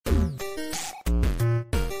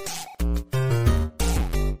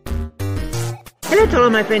Hello to all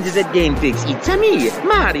my friends at GameFix. It's me,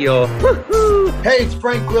 Mario. Woohoo! Hey, it's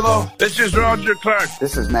Frank Willow. This is Roger Clark.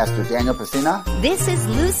 This is Master Daniel Pacina. This is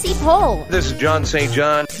Lucy Pohl. This is John St.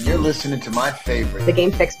 John. And you're listening to my favorite, the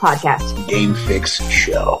Game Fix Podcast. Game Fix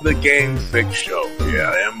Show. The Game Fix Show.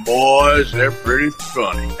 Yeah, them boys, they're pretty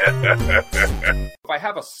funny. If I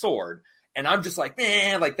have a sword and I'm just like,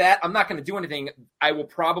 like that, I'm not going to do anything.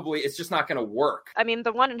 It's just not going to work. I mean,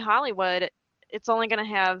 the one in Hollywood, it's only going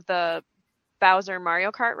to have the Bowser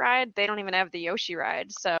Mario Kart ride. They don't even have the Yoshi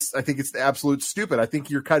ride. So I think it's absolute stupid. I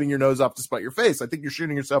think you're cutting your nose off to spite your face. I think you're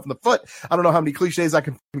shooting yourself in the foot. I don't know how many cliches I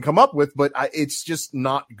can come up with, but it's just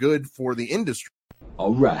not good for the industry.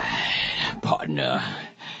 All right, partner.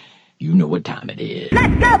 You know what time it is.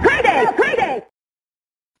 Let's go Payday! Payday!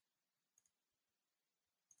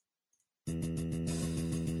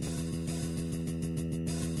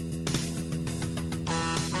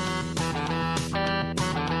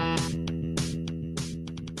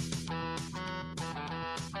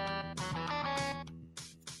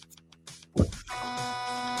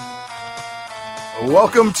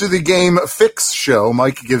 Welcome to the Game Fix Show.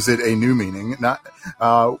 Mike gives it a new meaning.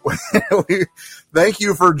 Thank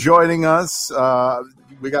you for joining us.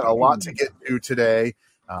 We got a lot to get to today.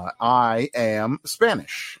 I am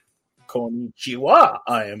Spanish. Konnichiwa.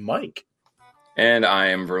 I am Mike. And I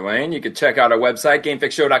am Verlaine. You can check out our website,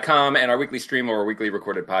 GameFixShow.com, and our weekly stream or our weekly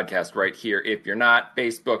recorded podcast right here. If you're not,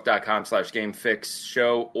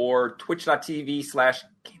 Facebook.com/GameFixShow or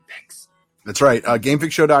Twitch.tv/GameFix. That's right.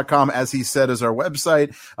 GameFixShow.com, as he said, is our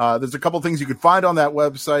website. There's a couple things you can find on that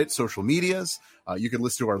website, social medias. You can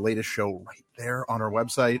listen to our latest show right there on our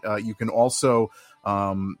website. You can also,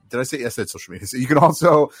 did I say? Yes, I said social media. So you can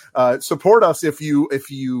also support us if you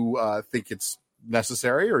think it's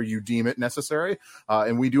necessary or you deem it necessary.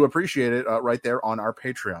 And we do appreciate it right there on our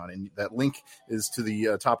Patreon. And that link is to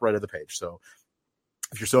the top right of the page. So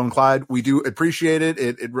if you're so inclined, we do appreciate it.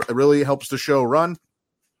 It really helps the show run.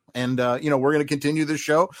 And, we're going to continue this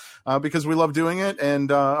show because we love doing it.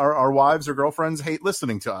 And our wives or girlfriends hate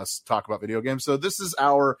listening to us talk about video games. So this is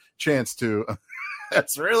our chance to.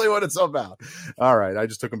 That's really what it's about. All right. I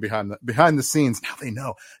just took them behind the scenes. Now they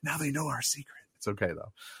know our secret. It's okay,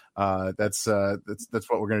 though. That's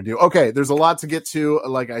what we're going to do. Okay. There's a lot to get to.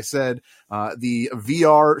 Like I said, the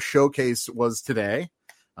VR showcase was today.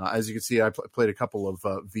 As you can see, I played a couple of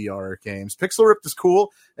VR games. Pixel Ripped is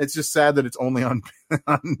cool. It's just sad that it's only on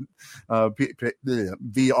VR2,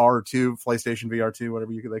 PlayStation VR2,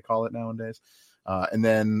 whatever they call it nowadays. And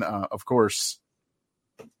then, of course,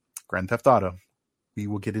 Grand Theft Auto. We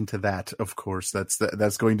will get into that, of course.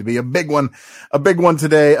 That's going to be a big one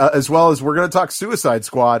today, as well as we're going to talk Suicide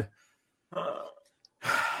Squad.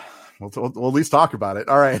 We'll at least talk about it.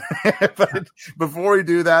 All right. But before we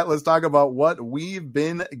do that, let's talk about what we've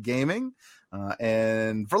been gaming.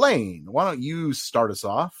 And Verlaine, why don't you start us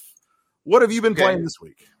off? What have you been playing this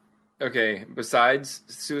week? Okay. Besides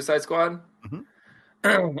Suicide Squad? Mm-hmm.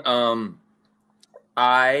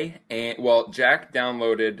 Jack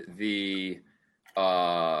downloaded the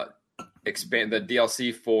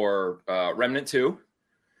DLC for Remnant 2.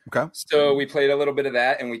 Okay. So we played a little bit of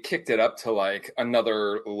that, and we kicked it up to like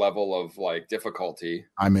another level of like difficulty.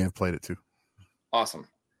 I may have played it too. Awesome.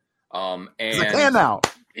 And I can now.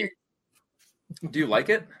 Do you like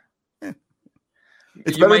it? Yeah.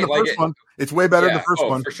 It's better than the first one. It's way better than the first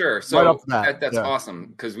one. For sure. So right off the bat. That's awesome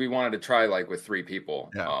because we wanted to try like with 3 people.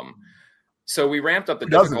 Yeah. So we ramped up the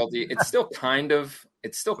difficulty. It's still kind of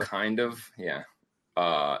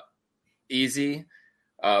easy.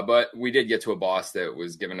 But we did get to a boss that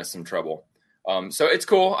was giving us some trouble. So it's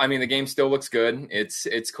cool. I mean, the game still looks good.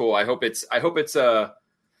 It's cool. I hope it's a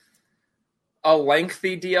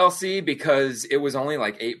lengthy DLC because it was only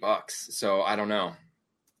like $8. So I don't know.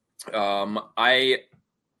 I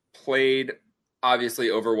played obviously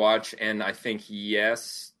Overwatch, and I think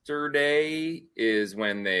yesterday is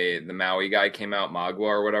when the Maui guy came out, Magua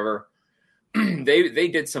or whatever. They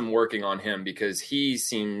did some working on him because he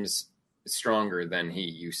seems stronger than he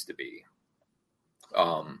used to be.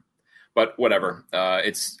 But whatever.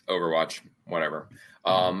 It's Overwatch, whatever.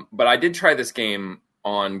 But I did try this game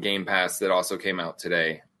on Game Pass that also came out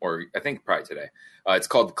today, or I think probably today. It's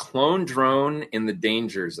called Clone Drone in the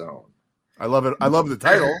Danger Zone. I love it. I love the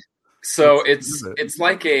title. So it's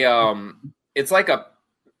like a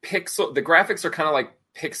pixel. The graphics are kind of like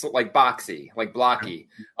pixel, like boxy, like blocky.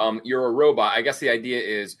 You're a robot. I guess the idea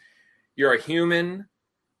is you're a human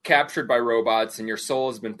captured by robots, and your soul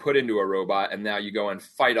has been put into a robot, and now you go and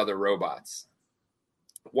fight other robots.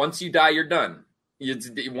 Once you die, you're done.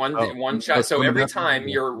 One shot. So every time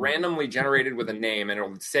you're randomly generated with a name, and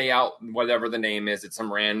it'll say out whatever the name is. It's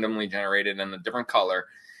some randomly generated in a different color,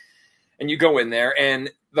 and you go in there,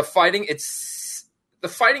 and the fighting is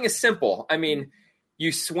simple. I mean,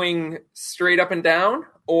 you swing straight up and down,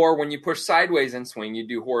 or when you push sideways and swing, you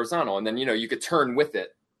do horizontal, and then you could turn with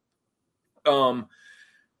it.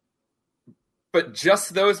 But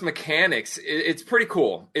just those mechanics, it's pretty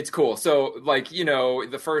cool. It's cool. So,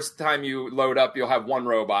 the first time you load up, you'll have one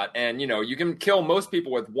robot. And, you can kill most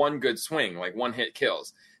people with one good swing, like one-hit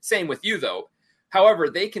kills. Same with you, though. However,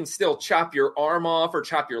 they can still chop your arm off or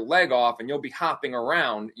chop your leg off, and you'll be hopping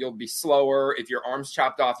around. You'll be slower. If your arm's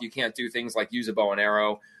chopped off, you can't do things like use a bow and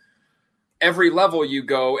arrow. Every level you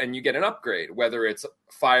go and you get an upgrade, whether it's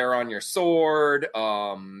fire on your sword,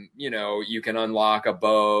 you can unlock a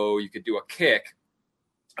bow, you could do a kick.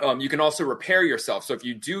 You can also repair yourself. So if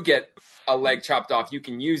you do get a leg chopped off, you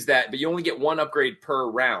can use that, but you only get one upgrade per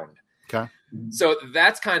round. Okay. So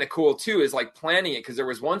that's kind of cool too, is like planning it. Cause there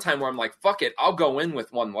was one time where I'm like, fuck it, I'll go in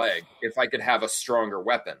with one leg if I could have a stronger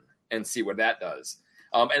weapon and see what that does.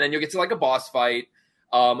 And then you'll get to like a boss fight.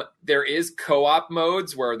 There is co-op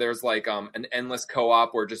modes where there's like an endless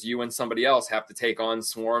co-op where just you and somebody else have to take on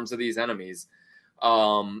swarms of these enemies.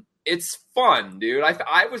 It's fun, dude.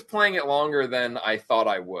 I was playing it longer than I thought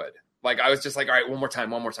I would. Like, I was just like, all right, one more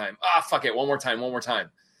time. Ah, fuck it. One more time.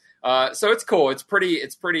 So it's cool. It's pretty,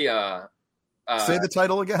 say the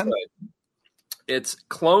title again. It's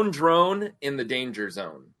Clone Drone in the Danger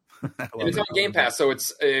Zone. And it's on Game Pass, so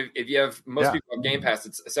it's if you have most people have Game Pass,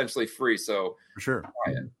 it's essentially free. So for sure,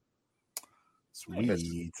 try it. Sweet. I'm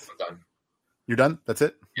done. You're done. That's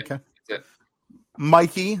it. Yeah, okay. That's it.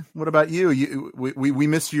 Mikey, what about you? We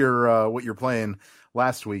missed your what you're playing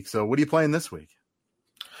last week. So what are you playing this week?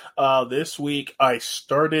 This week I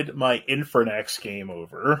started my Infernax game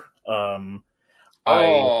over.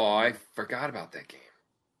 I forgot about that game.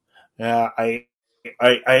 Yeah, I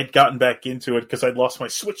had gotten back into it because I'd lost my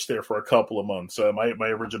Switch there for a couple of months. My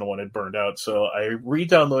original one had burned out, so I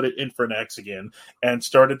re-downloaded Infernax again and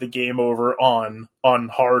started the game over on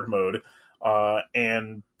hard mode.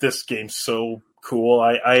 And this game's so cool.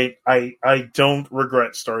 I don't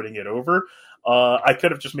regret starting it over. I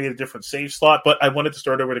could have just made a different save slot, but I wanted to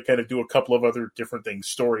start over to kind of do a couple of other different things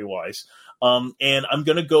story-wise. And I'm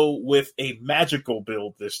going to go with a magical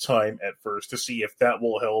build this time at first to see if that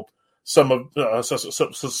will help some of the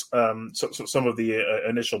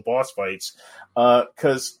initial boss fights,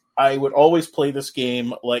 because I would always play this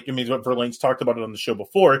game like, I mean, Verlaine's talked about it on the show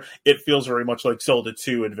before. It feels very much like Zelda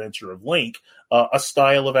 2: Adventure of Link, a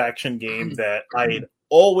style of action game that I'd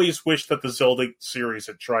always wished that the Zelda series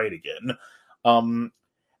had tried again. Going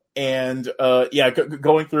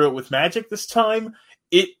through it with magic this time,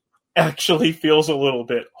 it actually feels a little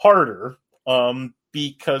bit harder,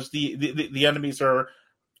 because the enemies are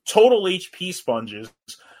total HP sponges,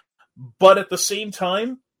 but at the same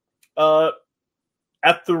time,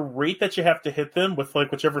 at the rate that you have to hit them with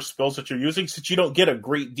like whichever spells that you're using, since you don't get a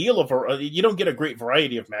great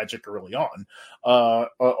variety of magic early on, or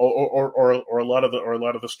a lot of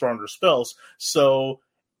the stronger spells. So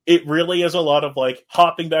it really is a lot of like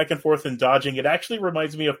hopping back and forth and dodging. It actually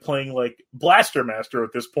reminds me of playing like Blaster Master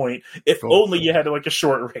at this point, if only you had like a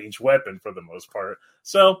short range weapon for the most part.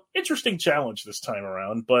 So interesting challenge this time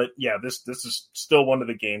around. But yeah, this is still one of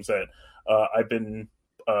the games that I've been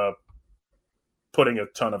putting a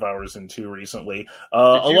ton of hours into recently.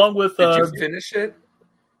 Did you finish it?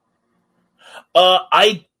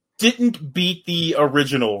 I didn't beat the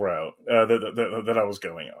original route that I was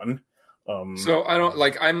going on. So I don't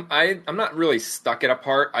like. I'm not really stuck at a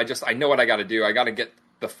part. I know what I got to do. I got to get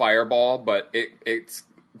the fireball, but it's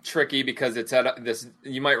tricky because it's at this.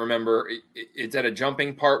 You might remember it's at a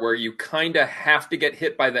jumping part where you kind of have to get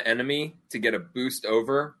hit by the enemy to get a boost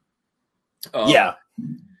over.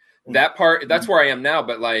 That part. That's where I am now.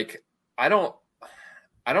 But like, I don't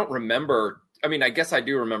remember. I mean, I guess I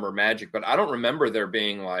do remember magic, but I don't remember there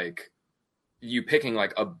being like you picking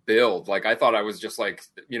like a build. Like I thought I was just like,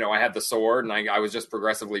 I had the sword and I was just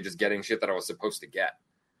progressively just getting shit that I was supposed to get.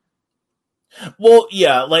 Well,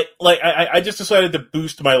 yeah, like I just decided to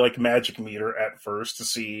boost my like magic meter at first to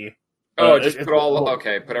see. Put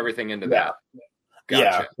everything into that.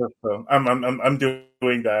 Gotcha. Yeah, so I'm doing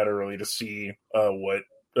that early to see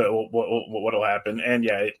what'll happen, and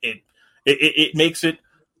yeah, it makes it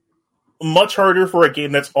much harder for a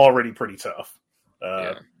game that's already pretty tough.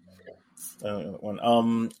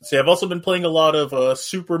 So I've also been playing a lot of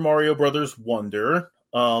Super Mario Brothers Wonder.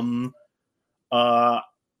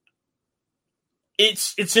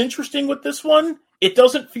 It's interesting with this one. it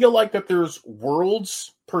doesn't feel like that there's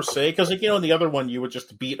worlds per se, because like, in the other one you would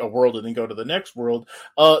just beat a world and then go to the next world.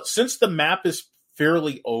 Since the map is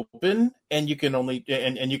fairly open and you can only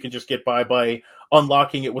and you can just get by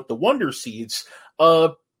unlocking it with the Wonder Seeds,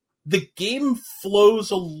 the game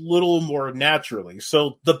flows a little more naturally.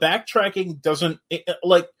 So the backtracking doesn't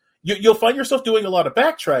you'll find yourself doing a lot of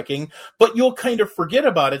backtracking, but you'll kind of forget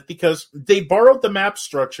about it because they borrowed the map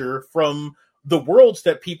structure from the worlds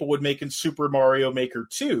that people would make in Super Mario Maker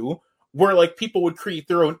 2, where like people would create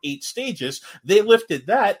their own 8 stages. They lifted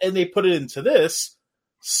that and they put it into this.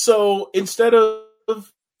 So instead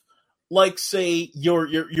of like, say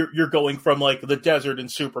you're going from like the desert in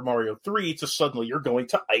Super Mario 3 to suddenly you're going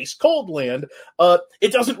to Ice Cold Land,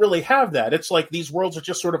 it doesn't really have that. It's like these worlds are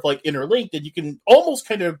just sort of like interlinked, and you can almost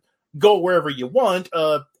kind of go wherever you want,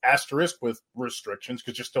 asterisk with restrictions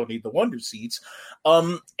because you still need the Wonder Seeds.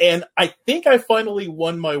 And I think I finally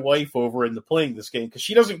won my wife over into playing this game because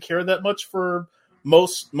she doesn't care that much for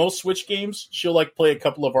most Switch games. She'll like play a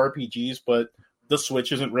couple of RPGs, but the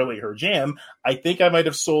Switch isn't really her jam. I think I might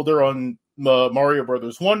have sold her on Mario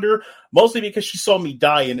Brothers Wonder, mostly because she saw me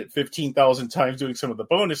die in it 15,000 times doing some of the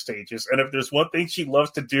bonus stages. And if there's one thing she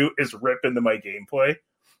loves to do is rip into my gameplay.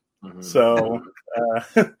 Mm-hmm. So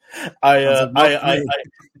I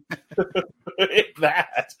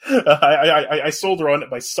sold her on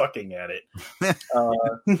it by sucking at it.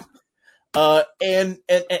 And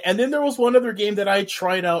then there was one other game that I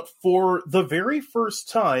tried out for the very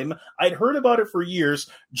first time. I'd heard about it for years.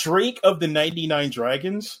 Drake of the 99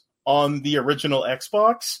 Dragons on the original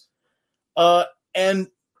Xbox. And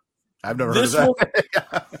I've never heard of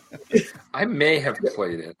that. I may have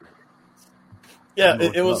played it. Yeah,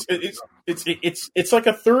 it's like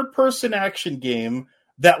a third person action game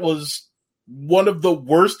that was one of the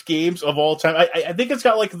worst games of all time. I think it's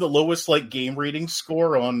got like the lowest like game rating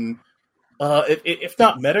score on if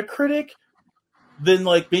not Metacritic, then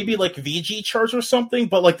like maybe like VG charts or something,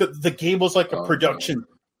 but like the game was like a production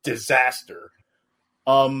disaster.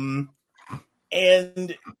 And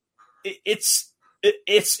it's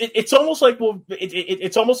almost like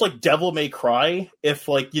it's almost like Devil May Cry if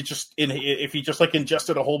you just like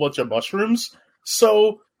ingested a whole bunch of mushrooms.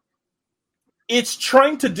 So it's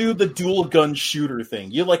trying to do the dual gun shooter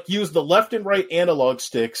thing. You like use the left and right analog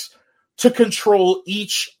sticks to control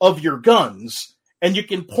each of your guns, and you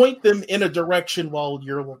can point them in a direction while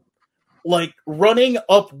you're like running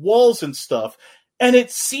up walls and stuff. And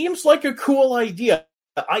it seems like a cool idea.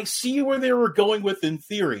 I see where they were going with in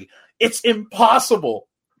theory. It's impossible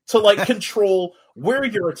to like control where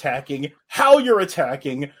you're attacking, how you're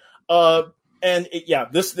attacking.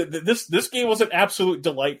 This game was an absolute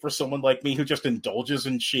delight for someone like me who just indulges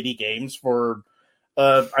in shitty games for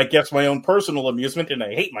I guess my own personal amusement, and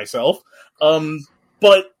I hate myself.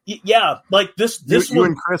 But yeah, like this you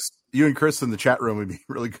and Chris in the chat room would be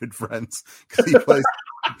really good friends because he plays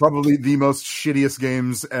probably the most shittiest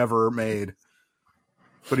games ever made.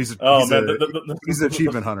 But he's an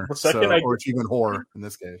achievement hunter, or achievement whore in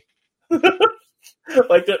this case.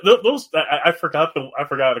 Like those, I forgot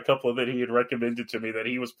a couple that he had recommended to me that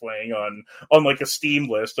he was playing on like a Steam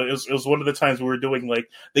list. It was one of the times we were doing like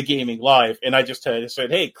the gaming live, and I just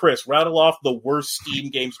said, "Hey, Chris, rattle off the worst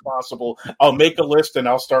Steam games possible. I'll make a list and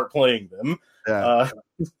I'll start playing them." Yeah.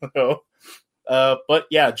 But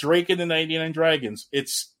yeah, Drake and the 99 Dragons.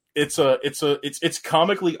 It's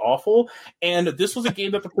comically awful, and this was a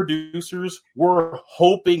game that the producers were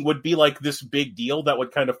hoping would be like this big deal that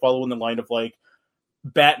would kind of follow in the line of like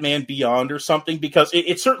Batman Beyond or something, because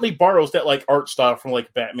it certainly borrows that like art style from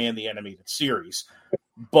like Batman the Animated Series,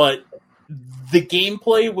 but the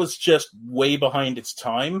gameplay was just way behind its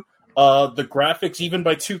time. The graphics, even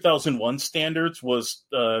by 2001 standards, was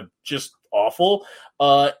just awful.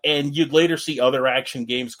 And you'd later see other action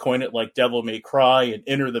games coin it, like Devil May Cry and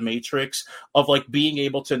Enter the Matrix, of like being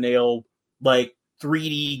able to nail like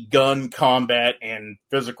 3D gun combat and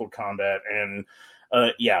physical combat. And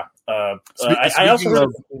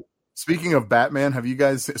Speaking of Batman, have you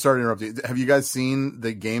guys? Sorry to interrupt you. Have you guys seen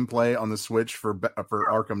the gameplay on the Switch for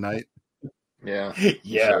Arkham Knight? Yeah,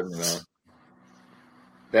 yeah.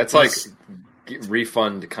 That's like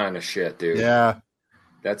refund kind of shit, dude. Yeah,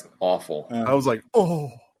 that's awful. I was like,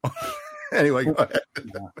 oh. Anyway, go ahead.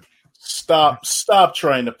 Stop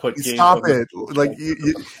trying to put games. Stop it! Like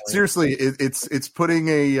you, seriously, it's putting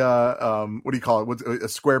a what do you call it? A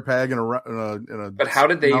square peg in a. But how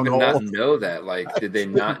did they even hole? not know that? Like, did they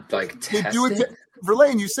not like test they do it?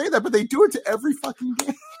 Verlaine, you say that, but they do it to every fucking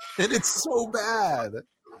game, and it's so bad.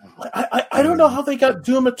 I don't know how they got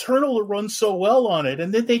Doom Eternal to run so well on it,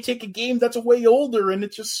 and then they take a game that's way older, and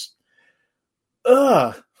it just,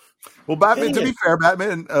 Well, Batman. To be fair,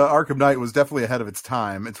 Batman Arkham Knight was definitely ahead of its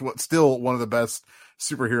time. It's still one of the best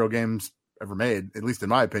superhero games ever made, at least in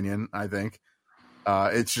my opinion. I think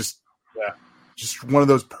it's just one of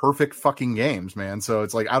those perfect fucking games, man. So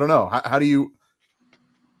it's like I don't know. How do you?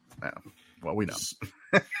 Well, we know.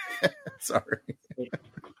 Sorry.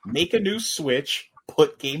 Make a new Switch.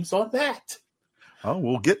 Put games on that. Oh,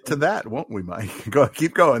 we'll get to that, won't we, Mike?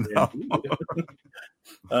 Keep going though.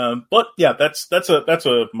 But yeah, that's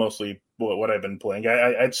a mostly what I've been playing.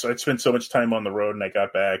 I'd spent so much time on the road, and I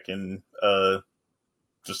got back and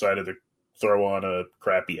decided to throw on a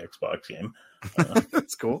crappy Xbox game.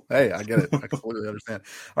 That's cool. Hey, I get it. I completely understand.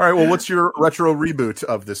 All right, well, what's your retro reboot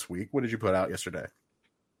of this week? What did you put out yesterday?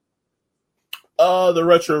 The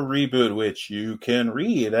retro reboot, which you can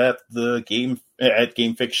read at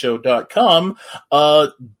GameFixShow.com.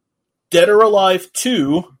 Dead or Alive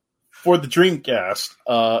 2 for the Dreamcast.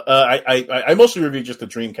 I mostly reviewed just the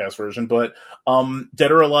Dreamcast version, but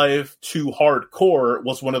Dead or Alive 2 Hardcore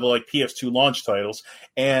was one of the PS2 launch titles,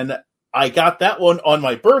 and I got that one on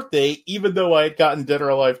my birthday, even though I had gotten Dead or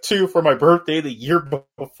Alive 2 for my birthday the year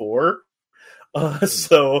before.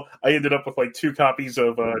 So I ended up with 2 copies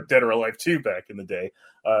of Dead or Alive 2 back in the day.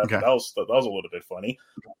 Okay. That was a little bit funny.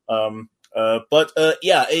 The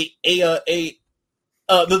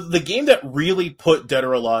game that really put Dead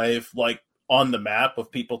or Alive on the map of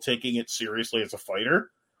people taking it seriously as a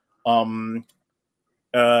fighter.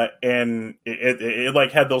 And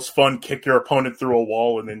it had those fun kick your opponent through a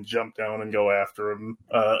wall and then jump down and go after him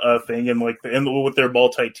thing, and with their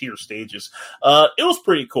multi-tier stages. It was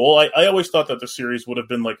pretty cool. I always thought that the series would have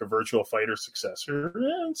been a Virtua Fighter successor.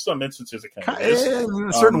 In some instances, it kind of is. In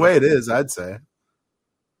a certain way, it is. I'd say.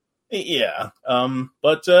 Yeah.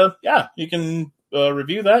 You can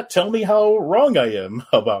review that. Tell me how wrong I am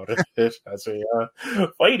about it as a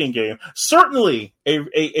fighting game. Certainly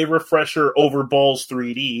a refresher over Balls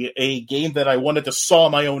 3D, a game that I wanted to saw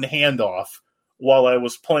my own hand off while I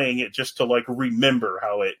was playing it just to remember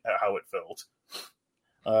how it felt.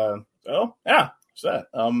 So that.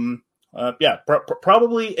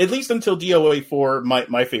 Probably at least until DOA 4,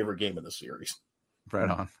 my favorite game in the series. Right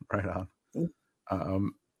on.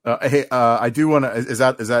 Hey, I do want to. Is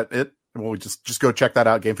that it? Well, we just go check that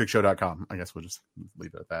out, GameFixShow.com. I guess we'll just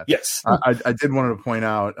leave it at that. Yes. I did want to point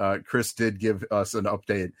out, Chris did give us an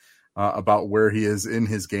update about where he is in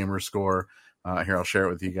his gamer score. Here, I'll share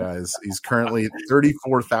it with you guys. He's currently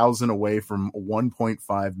 34,000 away from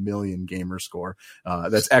 1.5 million gamer score.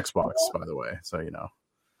 That's Xbox, by the way. So,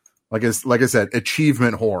 like I said,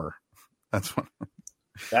 achievement whore. That's what.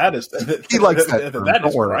 That is he likes that. That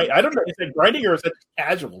is right. I don't know. Is it grinding or is it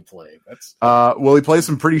casual play? That's well, he plays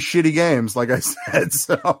some pretty shitty games, like I said.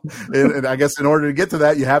 So, and I guess in order to get to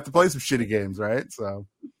that, you have to play some shitty games, right? So,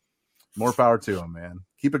 more power to him, man.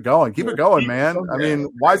 Keep it going, man. I mean,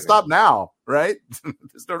 why stop now, right?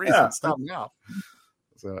 There's no reason to stop now.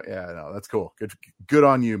 So, yeah, no, that's cool. Good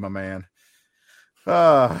on you, my man.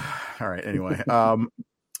 All right. Anyway,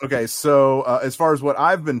 okay. So, as far as what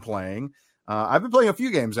I've been playing. I've been playing a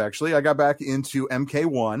few games, actually. I got back into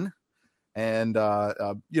MK1 and,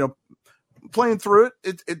 playing through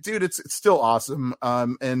it. It's still awesome.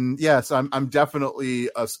 And yes, I'm definitely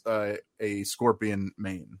a Scorpion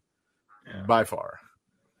main by far.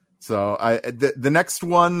 So the next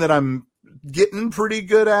one that I'm getting pretty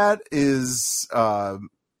good at is,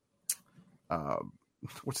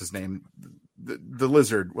 what's his name? The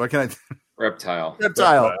lizard. What can I Reptile. I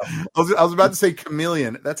was about to say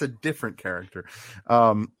Chameleon. That's a different character.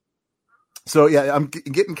 So yeah, I'm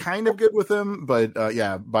getting kind of good with him, but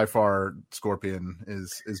by far Scorpion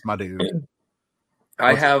is my dude.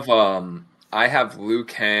 I have Liu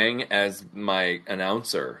Kang as my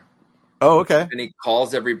announcer. Oh, okay. And he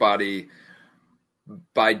calls everybody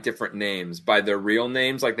by different names, by their real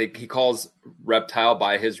names. He calls Reptile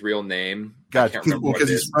by his real name. Gotcha. Because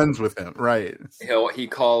he's friends with him, right? He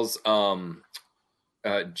calls what's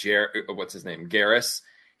his name? Garrus.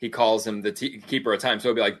 He calls him the Keeper of Time. So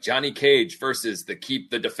it'll be like Johnny Cage versus the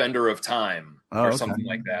Defender of Time, or something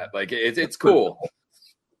like that. It's cool.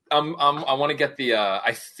 I want to get the.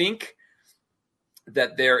 I think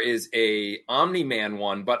that there is a Omni-Man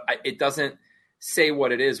one, but it doesn't say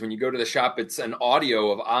what it is. When you go to the shop, it's an audio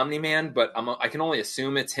of Omni-Man, but I can only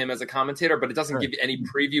assume it's him as a commentator, but it doesn't give you any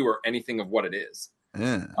preview or anything of what it is.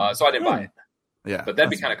 Yeah. So I didn't buy it. Yeah. But that'd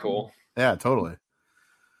be kind of cool. Yeah, totally.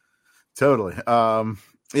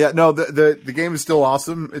 Yeah, no, the game is still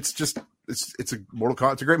awesome. It's just it's a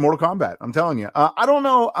great Mortal Kombat. I'm telling you. I don't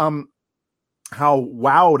know how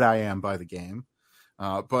wowed I am by the game,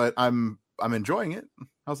 but I'm enjoying it.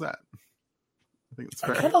 How's that? I think it's I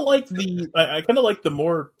fair. kind of like the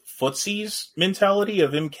more footsies mentality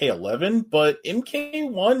of MK11, but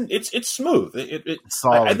MK1 it's smooth.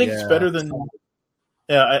 Solid, I think it's better than.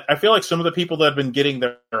 Yeah, I feel like some of the people that have been getting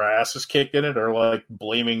their asses kicked in it are like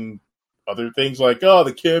blaming other things, like, oh,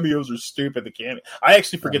 the cameos are stupid. I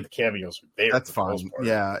actually forget the cameos are there. That's fine.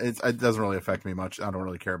 Yeah, it doesn't really affect me much. I don't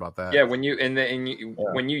really care about that. Yeah, when you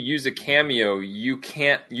when you use a cameo, you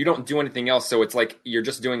don't do anything else. So it's like you're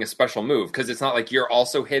just doing a special move, because it's not like you're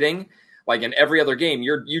also hitting. Like in every other game,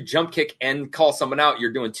 you jump kick and call someone out.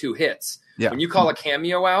 You're doing 2 hits. Yeah. When you call a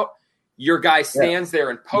cameo out, your guy stands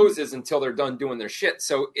there and poses until they're done doing their shit.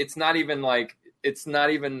 So it's not even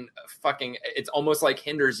fucking. It's almost like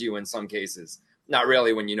hinders you in some cases. Not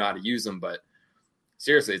really when you know how to use them, but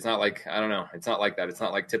seriously, it's not like, I don't know. It's not like that. It's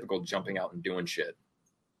not like typical jumping out and doing shit.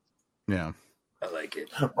 Yeah, I like it.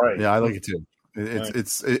 Right. Yeah, I like it too.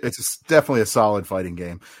 It's definitely a solid fighting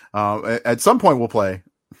game. At some point, we'll play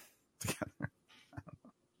together.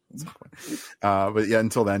 But yeah,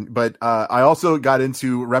 until then. But I also got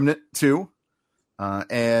into Remnant 2.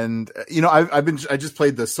 And you know, I just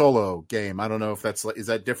played the solo game. I don't know if is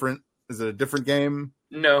that different? Is it a different game?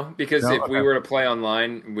 No, because if we were to play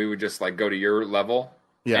online, we would just like go to your level,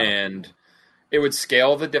 and it would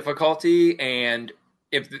scale the difficulty. And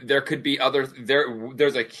if there could be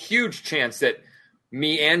there's a huge chance that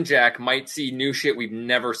me and Jack might see new shit we've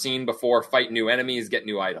never seen before, fight new enemies, get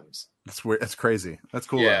new items. That's weird. That's crazy. That's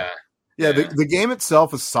cool. Yeah. Yeah, the game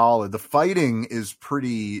itself is solid. The fighting is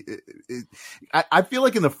pretty. I feel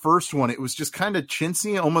like in the first one, it was just kind of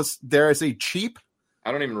chintzy, almost, dare I say, cheap.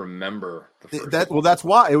 I don't even remember the first that. one. Well, that's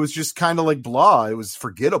why it was just kind of like blah. It was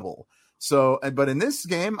forgettable. So, but in this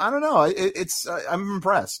game, I don't know. I'm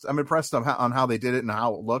impressed. I'm impressed on how they did it and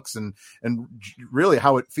how it looks and really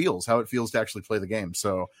how it feels to actually play the game.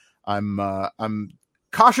 So I'm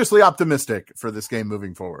cautiously optimistic for this game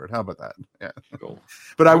moving forward. How about that? Yeah, cool.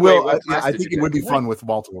 But I think it would be fun with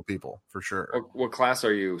multiple people for sure. What class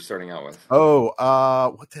are you starting out with? Oh,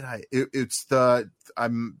 what did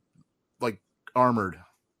I'm like armored.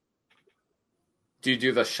 Do you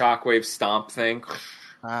do the shockwave stomp thing?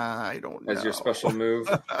 I don't know. As your special move?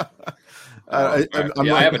 I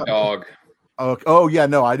have a dog. Oh yeah,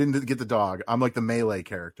 no, I didn't get the dog. I'm like the melee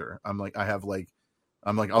character.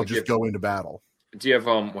 I'll just go into battle. Do you have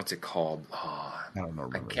what's it called? Oh, I don't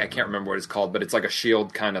know. I can't remember what it's called, but it's like a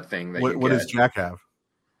shield kind of thing. What does Jack have?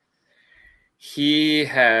 He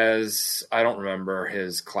has, I don't remember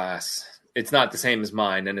his class. It's not the same as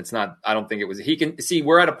mine, and it's not. I don't think it was. He can see.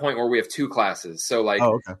 We're at a point where we have 2 classes. So like,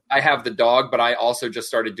 I have the dog, but I also just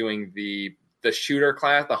started doing the shooter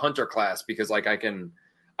class, the hunter class, because like I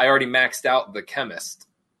already maxed out the chemist.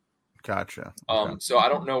 Gotcha. So I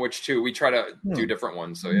don't know which 2. We try to do different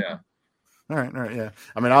ones. So yeah. All right, yeah.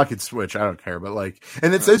 I mean, I could switch. I don't care, but like,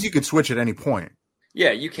 and it says you could switch at any point.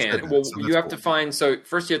 Yeah, you can. Well, you have to find. So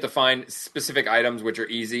first, you have to find specific items which are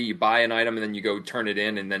easy. You buy an item and then you go turn it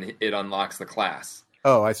in, and then it unlocks the class.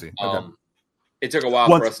 Oh, I see. Okay. It took a while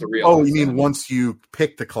for us to realize. Oh, you mean once you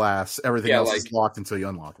pick the class, everything else is locked until you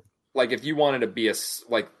unlock it. Like if you wanted to be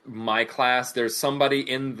like my class, there's somebody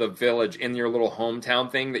in the village in your little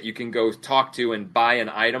hometown thing that you can go talk to and buy an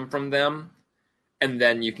item from them. And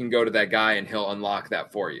then you can go to that guy and he'll unlock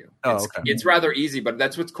that for you. It's rather easy, but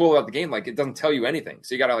that's what's cool about the game. Like it doesn't tell you anything,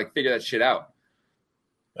 so you got to like figure that shit out.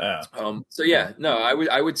 Yeah. So yeah, no,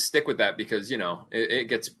 I would stick with that because you know it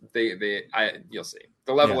gets you'll see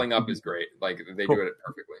the leveling up is great. Like they do it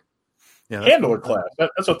perfectly. Yeah, handler class.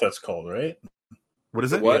 That's what that's called, right? What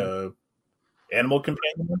is it? What? Animal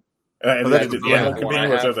companion. Animal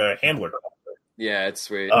companion was a handler. Yeah, it's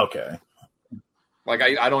sweet. Okay. Like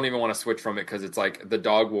I don't even want to switch from it because it's like the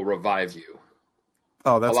dog will revive you.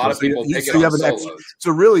 Oh, that's a lot of people take it on solos.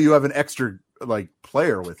 So really, you have an extra like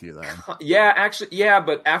player with you then? Yeah, actually, yeah.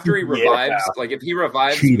 But after he revives, like if he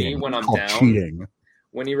revives me when I'm down,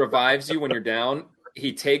 when he revives you when you're down,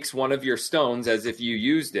 he takes one of your stones as if you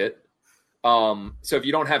used it. So if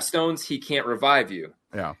you don't have stones, he can't revive you.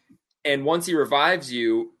 Yeah. And once he revives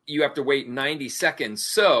you, you have to wait 90 seconds.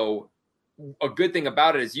 So a good thing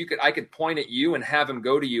about it is I could point at you and have him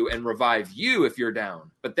go to you and revive you if you're down.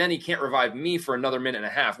 But then he can't revive me for another minute and a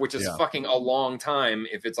half, which is fucking a long time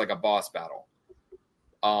if it's like a boss battle.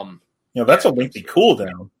 That's a lengthy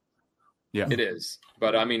cooldown. Yeah, it is.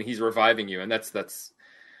 But I mean, he's reviving you, and that's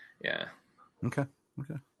yeah. Okay.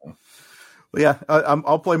 Well, yeah,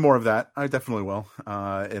 I'll play more of that. I definitely will.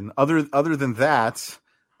 And other than that.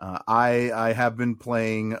 I have been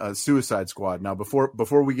playing Suicide Squad. Now,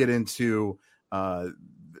 before we get into the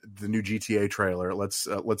new GTA trailer, let's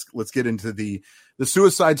get into the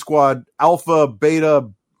Suicide Squad alpha, beta,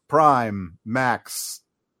 Prime, Max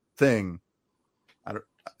thing.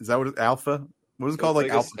 Is that what it's Alpha? What is it called?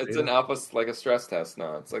 Like Alpha? It's an alpha, like a stress test.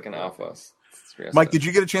 No, it's like an alpha stress Mike, test. did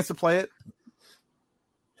you get a chance to play it?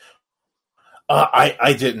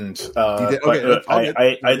 I didn't.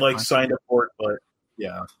 Okay, I like signed up for it, but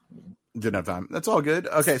yeah, didn't have time. That's all good.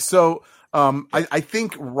 Okay, so I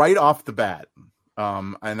think right off the bat,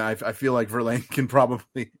 and I feel like Verlaine can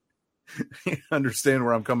probably understand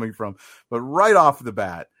where I'm coming from, but right off the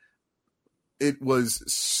bat, it was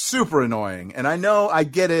super annoying. And I know, I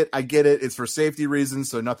get it. It's for safety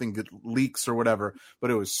reasons, so nothing leaks or whatever.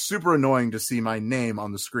 But it was super annoying to see my name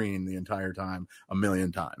on the screen the entire time, a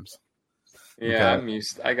million times. Yeah, Okay.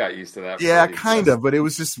 I got used to that. Yeah, kind of, but it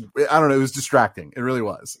was just, I don't know, it was distracting. It really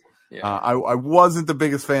was. Yeah. I wasn't the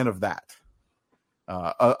biggest fan of that.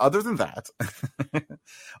 Other than that,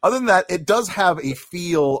 it does have a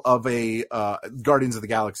feel of a Guardians of the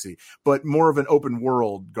Galaxy, but more of an open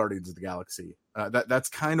world Guardians of the Galaxy. That's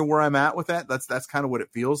kind of where I'm at with that. That's kind of what it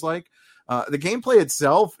feels like. The gameplay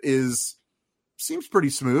itself seems pretty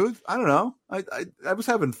smooth. I don't know. I was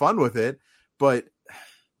having fun with it, but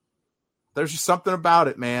there's just something about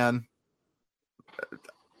it, man.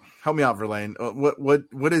 Help me out, Verlaine.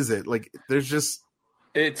 What is it? Like,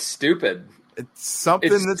 it's stupid. It's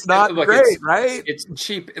something that's not great, right? It's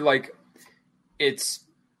cheap. Like, it's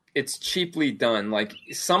cheaply done. Like,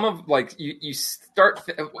 some of, like, you start,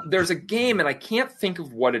 there's a game, and I can't think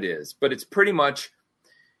of what it is, but it's pretty much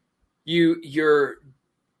you're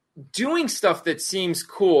doing stuff that seems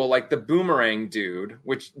cool, like the boomerang dude,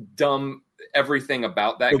 which dumb everything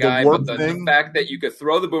about that guy, but the fact that you could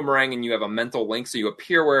throw the boomerang and you have a mental link, so you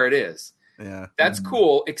appear where it is. Yeah, that's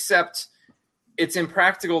cool, except it's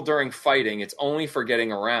impractical during fighting. It's only for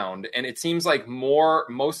getting around, and it seems like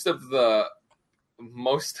most of the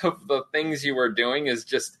things you were doing is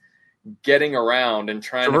just getting around and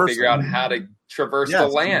trying to figure out how to traverse the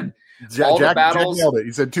land. The battles, Jack nailed it.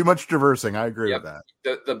 He said too much traversing. I agree with that.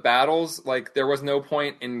 The battles, like, there was no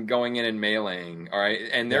point in going in and meleeing. All right,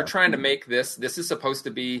 and they're trying to make this is supposed to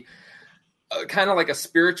be kind of like a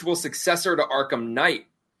spiritual successor to Arkham Knight.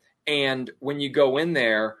 And when you go in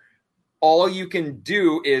there, all you can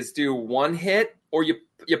do is do one hit, or you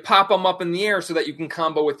pop them up in the air so that you can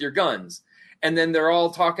combo with your guns. And then they're all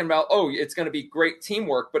talking about, oh, it's going to be great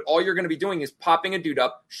teamwork, but all you're going to be doing is popping a dude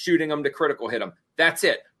up, shooting him to critical hit him. That's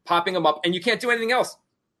it. Popping them up, and you can't do anything else.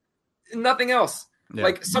 Nothing else. Yeah.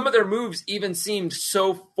 Like, some of their moves even seemed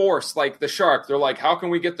so forced, like the shark. They're like, how can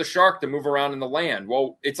we get the shark to move around in the land?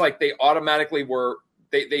 Well, it's like they automatically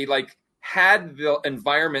they like had the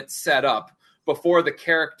environment set up before the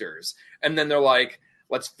characters. And then they're like,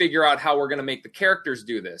 let's figure out how we're going to make the characters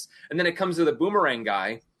do this. And then it comes to the boomerang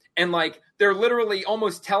guy. And, like, they're literally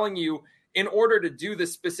almost telling you, in order to do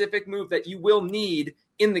this specific move that you will need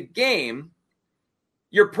in the game,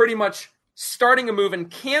 you're pretty much starting a move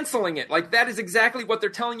and canceling it. Like, that is exactly what they're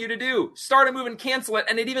telling you to do. Start a move and cancel it.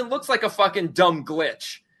 And it even looks like a fucking dumb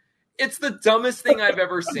glitch. It's the dumbest thing I've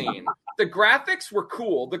ever seen. The graphics were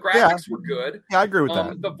cool. The graphics were good. Yeah, I agree with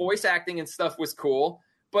that. The voice acting and stuff was cool.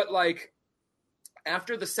 But, like,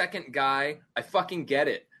 after the second guy, I fucking get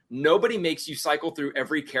it. Nobody makes you cycle through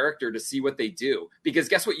every character to see what they do. Because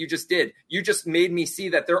guess what you just did? You just made me see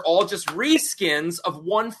that they're all just reskins of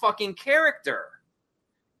one fucking character.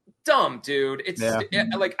 Dumb, dude.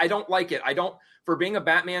 Like, I don't like it. For being a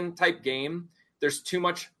Batman type game, there's too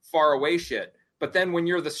much far away shit. But then when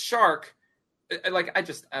you're the shark, like, I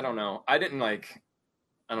don't know. I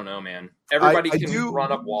don't know, man. Everybody can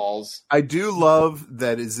run up walls. I do love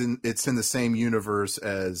that it's in the same universe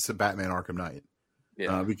as Batman Arkham Knight.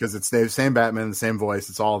 Yeah. Because it's the same Batman, the same voice,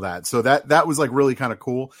 it's all that. So that was, like, really kind of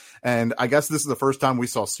cool. And I guess this is the first time we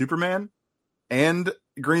saw Superman and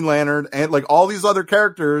Green Lantern and, like, all these other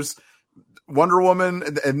characters, Wonder Woman,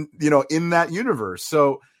 and in that universe.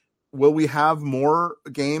 So will we have more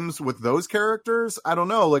games with those characters? I don't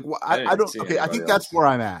know. Like, I don't. Okay, I think that's where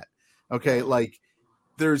I'm at. Okay, like,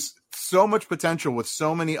 there's so much potential with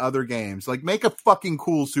so many other games. Like, make a fucking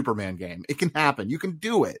cool Superman game. It can happen. You can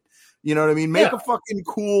do it. You know what I mean? Make a fucking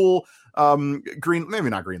cool maybe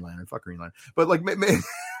not Green Lantern, fuck Green Lantern, but, like,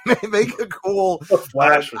 make a cool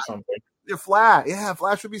Flash or something.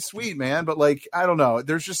 Flash would be sweet, man. But, like, I don't know.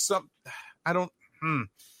 There's just I don't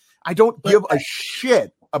give a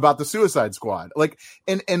shit about the Suicide Squad. Like,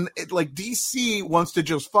 and like, DC wants to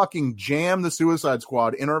just fucking jam the Suicide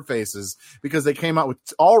Squad in our faces because they came out with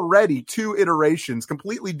already 2 iterations,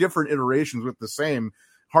 completely different iterations with the same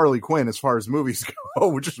Harley Quinn as far as movies go,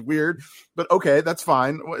 which is weird, but okay, that's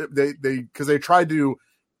fine. Because they tried to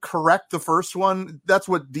correct the first one. That's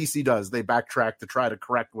what DC does. They backtrack to try to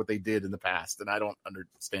correct what they did in the past, and I don't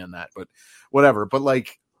understand that, but whatever. But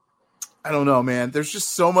like, I don't know, man. There's just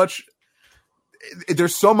so much.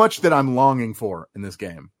 There's so much that I'm longing for in this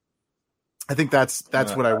game. I think that's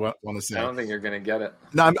what I want to say. I don't think you're going to get it.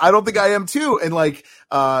 No, I don't think I am too. And like,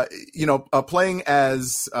 playing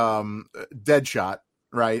as Deadshot,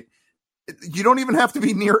 right? You don't even have to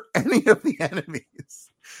be near any of the enemies.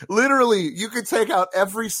 Literally, you could take out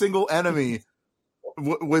every single enemy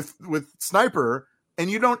with Sniper, and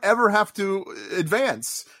you don't ever have to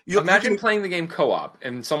advance. Imagine playing the game co-op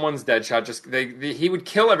and someone's Deadshot. He would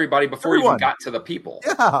kill everybody before he even got to the people.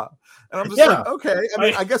 Yeah, and I'm just like, okay. I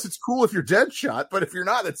mean, I guess it's cool if you're Deadshot, but if you're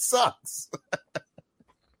not, it sucks.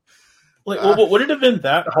 Would it have been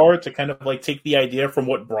that hard to kind of like take the idea from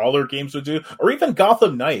what Brawler games would do, or even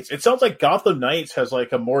Gotham Knights? It sounds like Gotham Knights has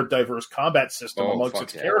like a more diverse combat system amongst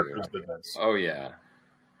its characters than this. Oh yeah.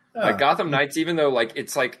 Like Gotham Knights, even though like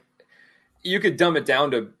it's like you could dumb it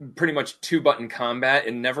down to pretty much 2-button combat,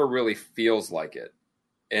 it never really feels like it.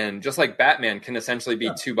 And just like Batman can essentially be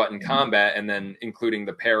 2-button combat, and then including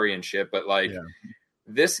the parry and shit, but like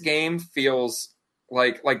this game feels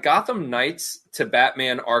like Gotham Knights to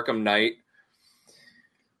Batman Arkham Knight.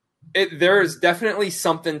 There is definitely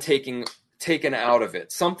something taken out of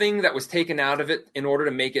it. Something that was taken out of it in order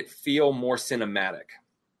to make it feel more cinematic.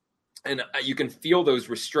 And you can feel those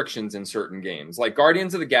restrictions in certain games, like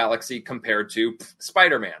Guardians of the Galaxy compared to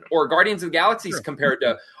Spider-Man, or Guardians of the Galaxy compared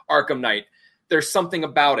to Arkham Knight. There's something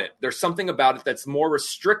about it. There's something about it that's more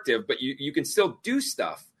restrictive, but you can still do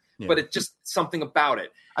stuff. Yeah. But it's just something about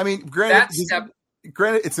it. I mean, granted,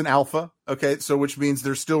 it's an alpha, okay, so which means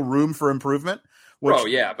there's still room for improvement. But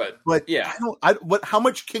yeah, how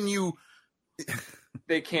much can you?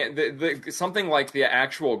 They can't. Something like the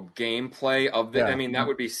actual gameplay of the. I mean, that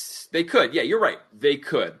would be. They could. Yeah, you're right. They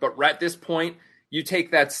could. But right at this point, you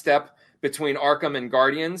take that step between Arkham and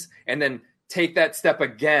Guardians, and then take that step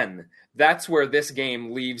again. That's where this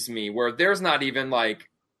game leaves me. Where there's not even like.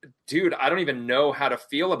 Dude, I don't even know how to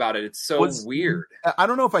feel about it. It's so weird. I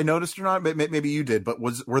don't know if I noticed or not. Maybe you did. But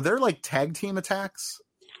were there like tag team attacks?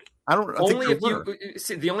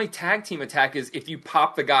 The only tag team attack is if you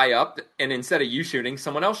pop the guy up and instead of you shooting,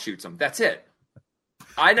 someone else shoots him. That's it.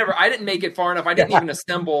 I didn't make it far enough. I didn't even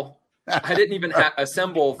assemble. I didn't even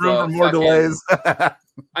assemble more delays.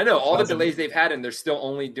 I know all the delays they've had, and they're still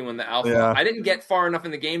only doing the alpha. Yeah. I didn't get far enough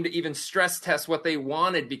in the game to even stress test what they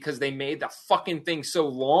wanted because they made the fucking thing so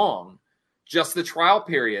long. Just the trial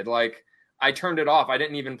period. Like, I turned it off. I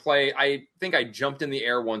didn't even play. I think I jumped in the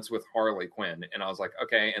air once with Harley Quinn, and I was like,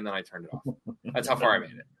 okay, and then I turned it off. That's how far I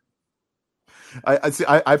made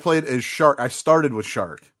it. I played as Shark. I started with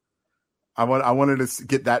Shark. I wanted to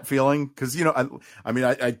get that feeling because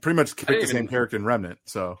I pretty much picked the same character in Remnant.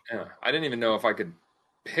 So yeah, I didn't even know if I could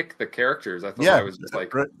pick the characters. I thought I was just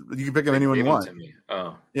like you can pick them anyone you want.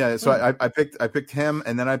 Oh yeah, so I picked him,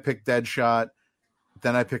 and then I picked Deadshot,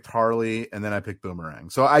 then I picked Harley, and then I picked Boomerang.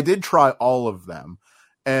 So I did try all of them,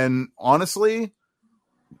 and honestly,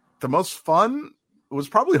 the most fun was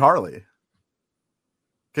probably Harley.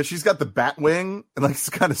 Because she's got the bat wing, and like it's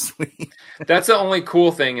kind of sweet. That's the only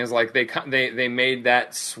cool thing is like they made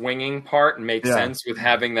that swinging part make sense with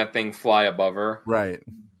having that thing fly above her. Right.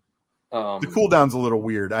 The cooldown's a little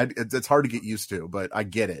weird. It's hard to get used to, but I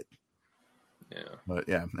get it. Yeah. But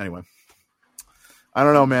yeah. Anyway, I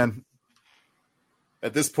don't know, man.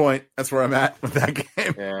 At this point, that's where I'm at with that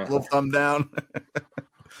game. Yeah. A little thumb down.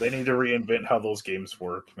 They need to reinvent how those games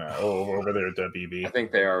work now over there at WB. I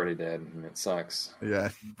think they already did, and it sucks. Yeah,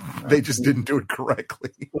 they just didn't do it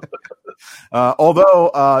correctly.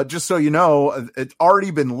 Although, just so you know, it's already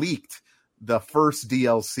been leaked, the first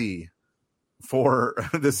DLC for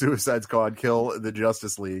the Suicide Squad Kill the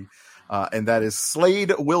Justice League, and that is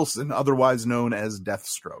Slade Wilson, otherwise known as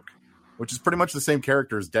Deathstroke, which is pretty much the same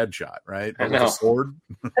character as Deadshot, right? I know. With a sword.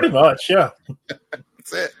 Pretty much, yeah.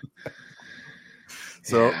 That's it.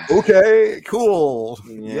 So, okay, cool.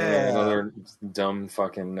 Yeah. Another dumb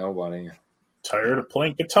fucking nobody. Tired of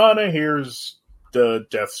playing Katana? Here's the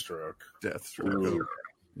Deathstroke. Ooh.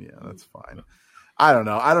 Yeah, that's fine. I don't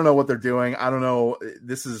know. I don't know what they're doing. I don't know.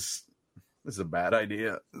 This is a bad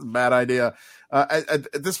idea. Bad idea.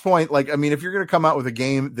 At this point, like, I mean, if you're going to come out with a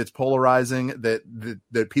game that's polarizing,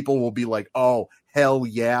 that people will be like, oh, hell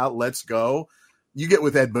yeah, let's go. You get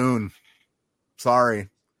with Ed Boon. Sorry.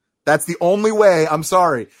 That's the only way. I'm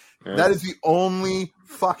sorry. Yeah. That is the only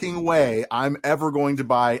fucking way I'm ever going to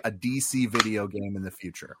buy a DC video game in the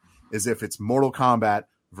future, is if it's Mortal Kombat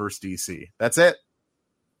versus DC. That's it.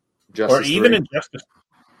 Or even Injustice.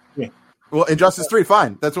 Yeah. Well, Injustice 3,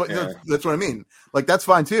 fine. That's what Yeah. that's what I mean. Like that's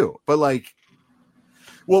fine too. But like,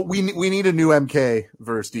 well, we need a new MK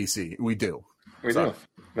versus DC. We do. We do.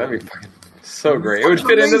 That'd be fucking so great. It would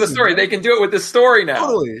fit into the story. They can do it with the story now.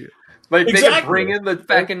 Totally. Like they Exactly. can bring in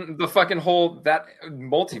the fucking whole that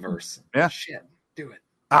multiverse. Yeah. Shit. Do it.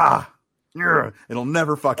 It'll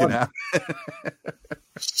never fucking happen.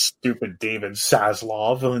 Stupid David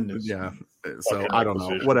Zaslav. And Yeah. So fucking I don't know.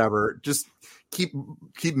 acquisition. Whatever. Just keep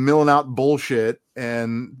milling out bullshit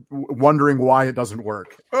and wondering why it doesn't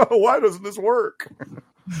work. Oh, why doesn't this work?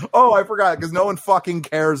 Oh, I forgot, because no one fucking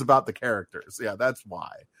cares about the characters. Yeah, that's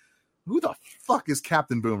why. Who the fuck is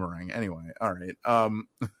Captain Boomerang? Anyway, all right.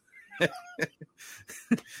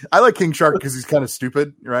 I like King Shark because he's kind of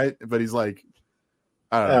stupid, right? But he's like,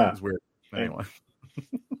 I don't know, it's weird. Anyway.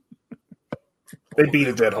 They beat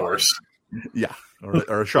a dead horse. Yeah,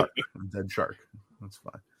 or a shark, a dead shark. That's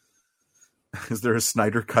fine. Is there a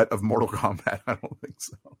Snyder cut of Mortal Kombat? I don't think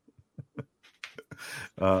so.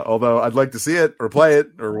 Although I'd like to see it or play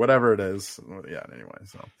it or whatever it is. Yeah. Anyway,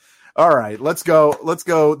 so all right, let's go.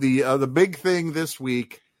 The big thing this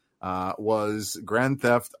week was Grand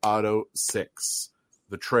Theft Auto 6,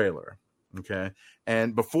 the trailer. Okay,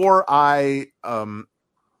 and before I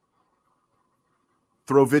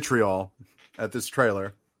throw vitriol at this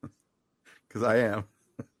trailer, because I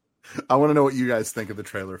want to know what you guys think of the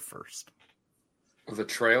trailer first. The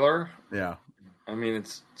trailer? Yeah. I mean,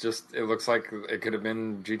 it looks like it could have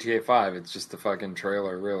been GTA 5. It's just a fucking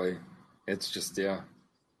trailer, really. It's just, yeah.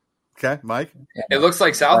 Okay, Mike? It looks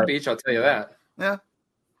like South Beach, I'll tell you that. Yeah.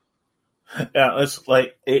 Yeah, it's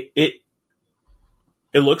like it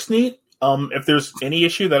looks neat. If there's any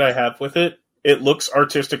issue that I have with it, it looks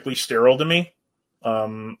artistically sterile to me.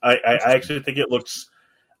 I actually think it looks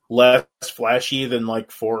less flashy than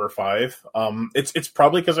like 4 or 5. It's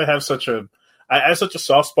probably because I have such a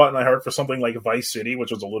soft spot in my heart for something like Vice City,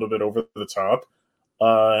 which was a little bit over the top.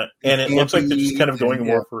 And it looks like they're just kind of going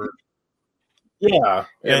more for and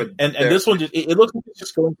this one it looks like it's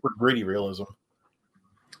just going for gritty realism.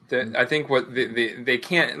 I think what they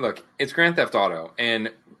can't look. It's Grand Theft Auto,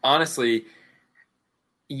 and honestly,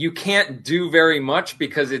 you can't do very much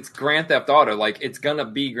because it's Grand Theft Auto. Like, it's gonna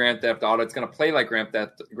be Grand Theft Auto. It's gonna play like Grand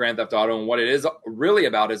Theft Auto, and what it is really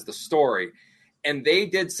about is the story. And they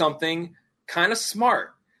did something kind of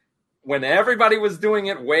smart. When everybody was doing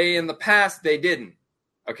it way in the past, they didn't.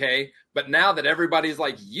 Okay, but now that everybody's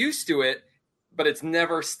like used to it, but it's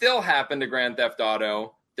never still happened to Grand Theft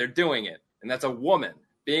Auto, they're doing it, and that's a woman.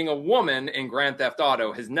 Being a woman in Grand Theft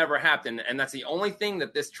Auto has never happened, and that's the only thing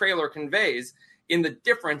that this trailer conveys in the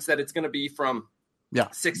difference that it's going to be from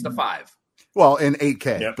 6 to 5. Well, in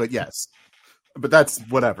 8K, but yes. But that's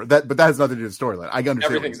whatever. But that has nothing to do with the storyline. I understand.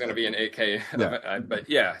 Everything's going to be in 8K. Yeah. But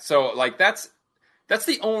yeah, so like that's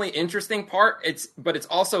the only interesting part. But it's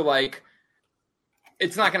also like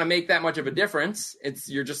it's not going to make that much of a difference.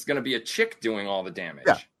 You're just going to be a chick doing all the damage.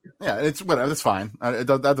 Yeah, it's whatever. That's fine. That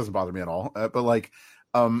doesn't bother me at all. But like,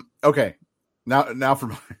 okay, now for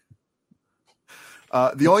my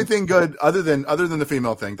the only thing good other than the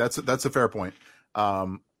female thing, that's a fair point.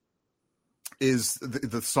 Is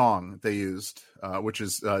the song they used, which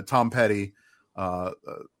is Tom Petty.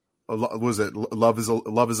 Was it Love is a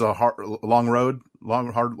long road,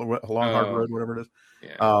 hard road, whatever it is.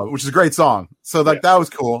 Yeah. Which is a great song. So like that was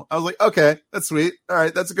cool. I was like, okay, that's sweet. All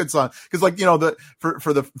right, that's a good song. Because like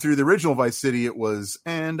through the original Vice City, it was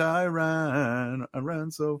and I ran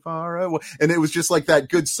so far away, and it was just like that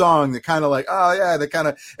good song that kind of like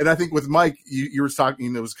and I think with Mike, you were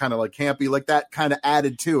talking, it was kind of like campy, like that kind of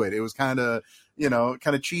added to it. It was kind of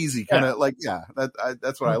kind of cheesy, kind of like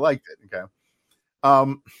that's what I liked it.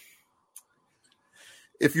 Okay.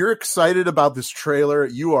 If you're excited about this trailer,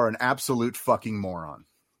 you are an absolute fucking moron.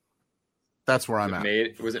 That's where I'm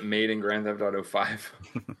at. Was it made in Grand Theft Auto 5?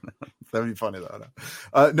 That'd be funny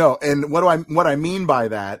though. No, and what I mean by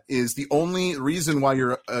that is the only reason why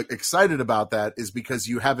you're excited about that is because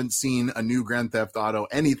you haven't seen a new Grand Theft Auto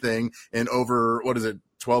anything in over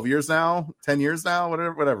 12 years now, 10 years now,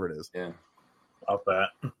 whatever it is. Yeah, about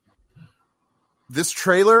that. This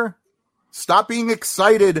trailer. Stop being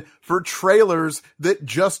excited for trailers that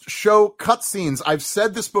just show cutscenes. I've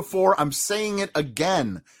said this before. I'm saying it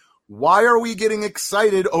again. Why are we getting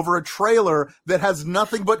excited over a trailer that has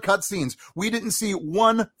nothing but cutscenes? We didn't see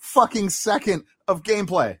 1 fucking second of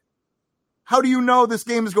gameplay. How do you know this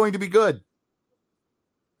game is going to be good?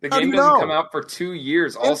 The game doesn't come out for 2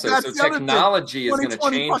 years also, so technology is going to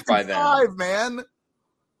change by then. Man.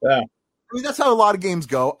 Yeah. I mean, that's how a lot of games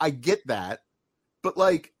go. I get that. But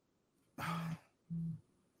like,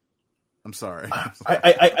 I'm sorry.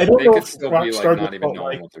 I don't know They could if still be like not even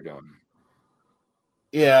knowing what they're doing.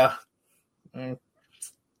 Yeah.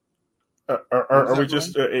 Are we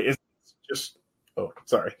just? Is just? Oh,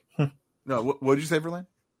 sorry. No, what did you say, Verlaine?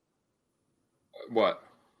 What?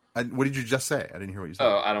 What did you just say? I didn't hear what you said.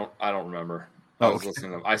 Oh, I don't remember. I was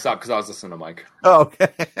listening. I stopped because I was listening to Mike. Oh, okay.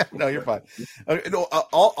 No, you're fine. Okay, no,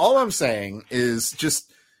 all I'm saying is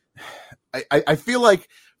just, I feel like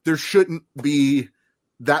there shouldn't be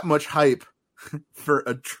that much hype for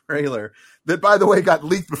a trailer that, by the way, got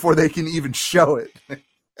leaked before they can even show it.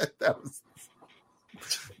 That was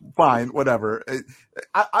fine, whatever.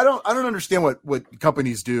 I don't understand what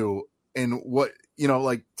companies do and what,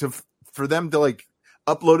 like for them to like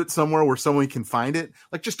upload it somewhere where someone can find it.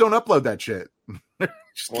 Like, just don't upload that shit.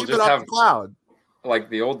 Keep it off the cloud. Like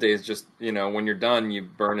the old days, just when you're done, you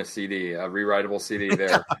burn a CD, a rewritable CD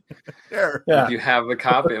there. Yeah. If you have the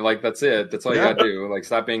copy, like that's it. That's all you gotta do. Like,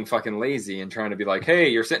 stop being fucking lazy and trying to be like, hey,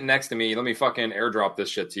 you're sitting next to me. Let me fucking airdrop this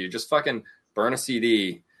shit to you. Just fucking burn a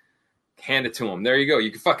CD, hand it to them. There you go.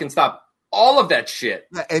 You can fucking stop all of that shit.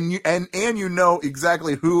 And you know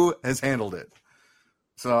exactly who has handled it.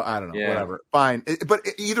 So I don't know, whatever. Fine. But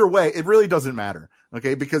either way, it really doesn't matter.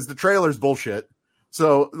 Okay. Because the trailer's bullshit.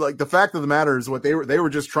 So like the fact of the matter is what they were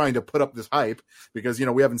just trying to put up this hype because,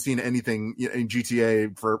 we haven't seen anything in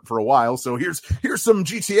GTA for a while. So here's some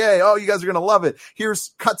GTA. Oh, you guys are going to love it.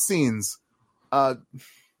 Here's cutscenes.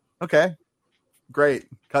 Okay. Great.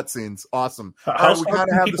 Cutscenes. Awesome. We kind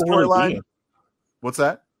of have the storyline. What's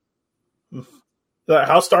that?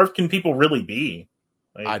 How starved can people really be?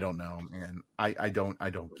 Like, I don't know, man. I don't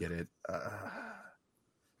get it.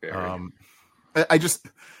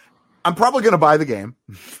 I'm probably going to buy the game.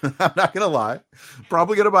 I'm not going to lie.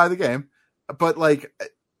 Probably going to buy the game, but like,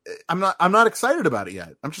 I'm not excited about it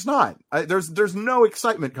yet. I'm just not. There's no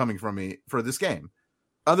excitement coming from me for this game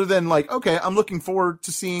other than like, okay, I'm looking forward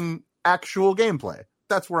to seeing actual gameplay.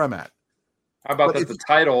 That's where I'm at. How about that?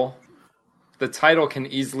 The title can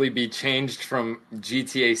easily be changed from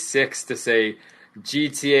GTA 6 to say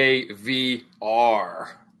GTA VR.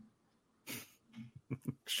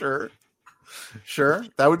 Sure,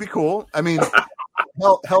 that would be cool. I mean,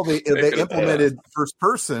 hell, they implemented first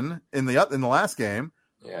person in the last game.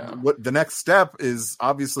 Yeah. What the next step is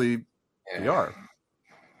obviously VR.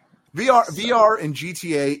 VR in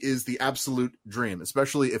GTA is the absolute dream,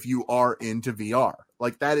 especially if you are into VR.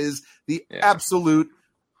 Like that is the absolute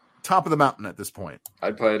top of the mountain at this point.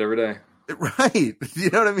 I'd play it every day. Right. You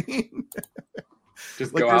know what I mean?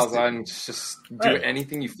 Just like go outside and just do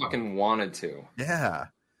anything you fucking wanted to. Yeah.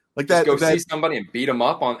 Like just go see somebody and beat them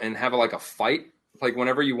up and have a fight, like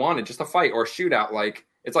whenever you wanted, just a fight or a shootout. Like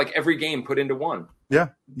it's like every game put into one. Yeah,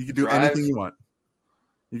 you can do anything you want.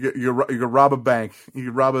 You can rob a bank. You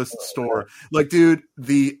can rob a store. Like, dude,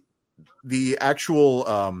 the actual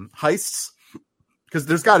heists, because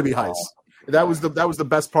there's got to be heists. That was the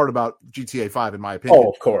best part about GTA 5, in my opinion. Oh,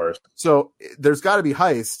 of course. So there's got to be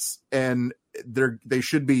heists, and they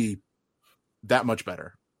should be that much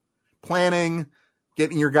better. Planning.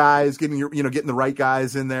 Getting your guys, getting the right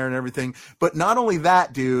guys in there and everything. But not only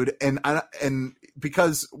that, dude, and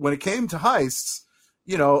because when it came to heists,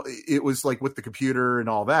 it was like with the computer and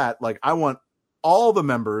all that, like I want all the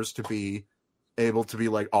members to be able to be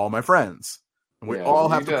like all my friends. And we all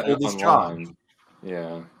have to pull this job.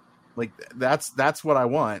 Yeah. Like that's what I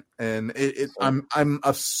want. And I'm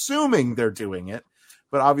assuming they're doing it,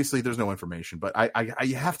 but obviously there's no information, but I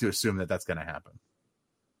have to assume that that's going to happen.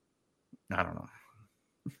 I don't know.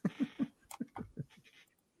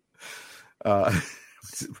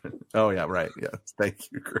 Oh yeah, right. Yeah,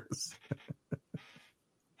 thank you, Chris.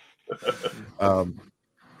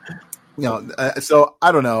 So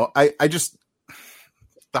I don't know. I just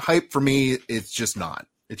the hype for me, it's just not.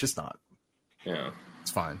 Yeah,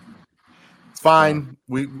 it's fine. A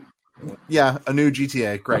new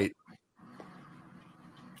GTA, great.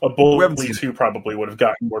 A Bullet 2 probably would have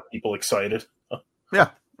gotten more people excited. Yeah,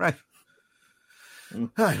 right. I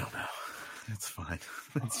don't know. It's fine.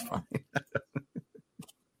 It's fine.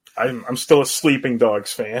 I'm still a Sleeping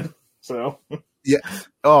Dogs fan, so yeah.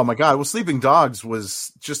 Oh my god. Well, Sleeping Dogs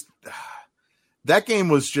was just that game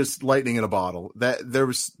was just lightning in a bottle.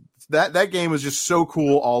 That game was just so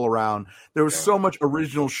cool all around. There was so much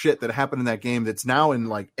original shit that happened in that game that's now in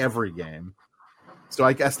like every game. So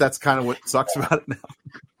I guess that's kind of what sucks about it now.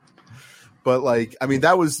 But like, I mean,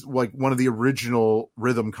 that was like one of the original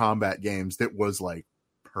rhythm combat games that was like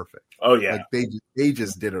perfect. Oh yeah, like they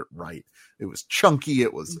just did it right. It was chunky.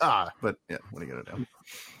 It was but yeah, what are you gonna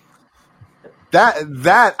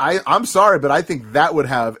do? I'm sorry, but I think that would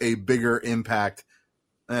have a bigger impact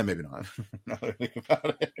Maybe not. Now that I think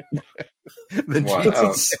about it. The Wow.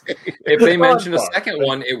 Jesus. If they mentioned a second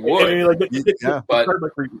one, it would. Yeah. But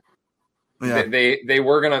Yeah. they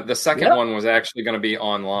were gonna. The second Yeah. one was actually gonna be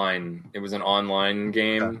online. It was an online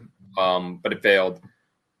game, but it failed.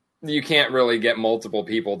 You can't really get multiple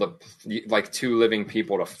people to, like 2 living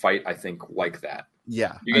people to fight. I think like that.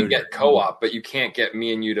 Yeah. You can get co-op, but you can't get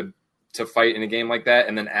me and you to fight in a game like that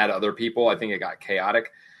and then add other people. I think it got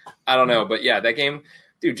chaotic. I don't know, but yeah, that game,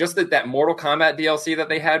 dude. Just that Mortal Kombat DLC that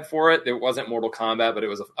they had for it. It wasn't Mortal Kombat, but it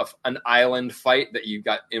was an island fight that you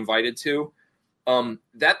got invited to.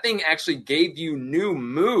 That thing actually gave you new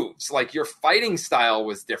moves. Like your fighting style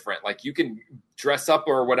was different. Like you can dress up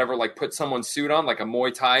or whatever, like put someone's suit on, like a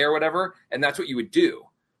Muay Thai or whatever, and that's what you would do.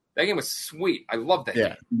 That game was sweet. I love that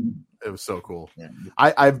game. It was so cool. Yeah.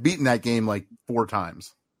 I've beaten that game like 4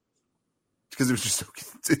 times because it was just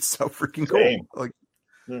it's so freaking cool. Same. Like,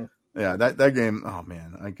 yeah, that game. Oh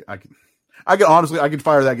man, I could honestly, I could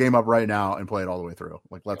fire that game up right now and play it all the way through.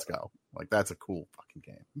 Like, let's go. Like, that's a cool fucking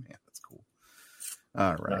game. Man, that's cool.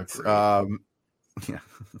 All right. Yeah.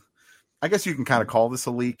 I guess you can kind of call this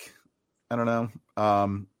a leak. I don't know. I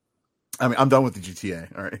mean, I'm done with the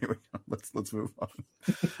GTA. All right, here we go. Let's move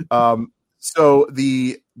on. So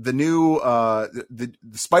the new the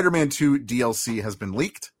Spider-Man 2 DLC has been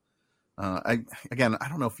leaked. I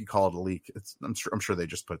don't know if you call it a leak. I'm sure they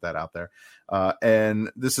just put that out there.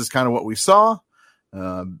 And this is kind of what we saw.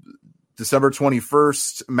 December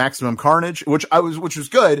 21st, Maximum Carnage, which was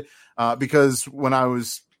good because when I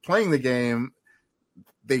was playing the game,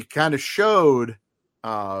 they kind of showed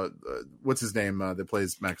what's his name that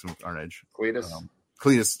plays Maximum Carnage,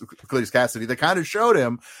 Cletus Cassidy. They kind of showed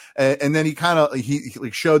him, and then he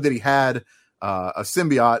like showed that he had a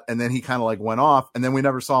symbiote, and then he kind of like went off, and then we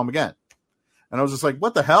never saw him again. And I was just like,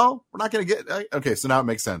 what the hell? We're not going to get... Okay, so now it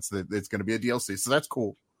makes sense that it's going to be a DLC. So that's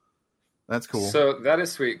cool. That's cool. So that is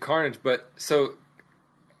sweet. Carnage, but so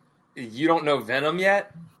you don't know Venom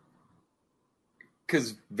yet?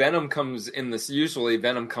 Because Venom comes in this... Usually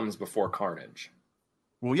Venom comes before Carnage.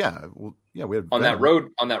 Well, yeah. We have on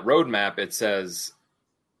Venom. that road map, it says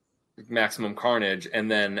Maximum Carnage and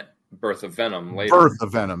then Birth of Venom later. Birth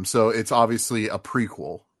of Venom. So it's obviously a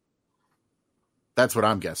prequel. That's what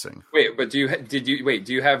I'm guessing. Wait, but do you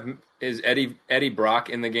have is Eddie Brock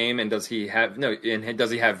in the game, and does he have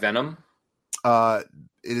Venom? It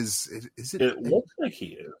is. It looks like he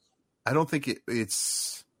is. I don't think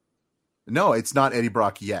it's. No, it's not Eddie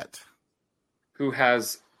Brock yet. Who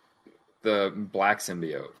has the black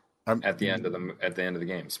symbiote at the end of the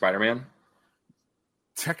game? Spider-Man.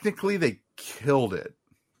 Technically, they killed it.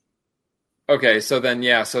 Okay, so then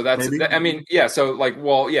so that's Maybe? I mean, so like,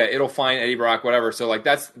 well, it'll find Eddie Brock, whatever. So like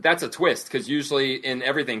that's a twist because usually in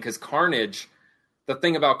everything, because Carnage, the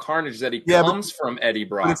thing about Carnage is that he comes from Eddie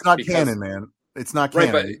Brock. But it's not canon, man. It's not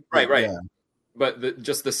canon. Right. Yeah. But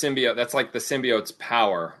just the symbiote, that's like the symbiote's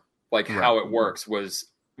power, like how it works was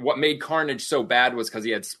what made Carnage so bad was because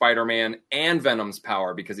he had Spider-Man and Venom's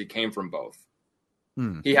power because he came from both.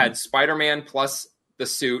 He had Spider-Man plus the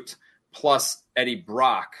suit plus Eddie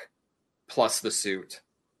Brock plus the suit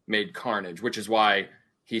made Carnage, which is why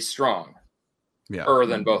he's strong. Yeah.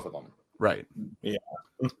 Than both of them. Right. Yeah.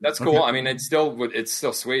 That's cool. Okay. I mean, it's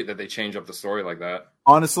still sweet that they change up the story like that.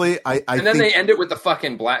 Honestly, I and then they end it with the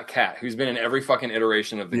fucking Black Cat, who's been in every fucking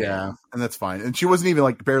iteration of the game. Yeah, and that's fine. And she wasn't even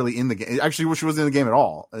like barely in the game. Actually, she wasn't in the game at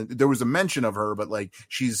all. There was a mention of her, but like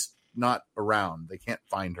she's not around. They can't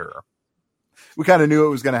find her. We kind of knew it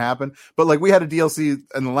was going to happen, but like we had a DLC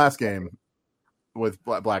in the last game with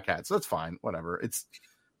Black Cat, so that's fine. Whatever.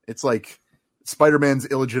 It's like Spider-Man's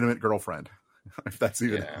illegitimate girlfriend. If that's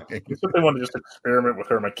even if they want to just experiment with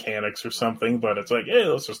her mechanics or something, but it's like, hey,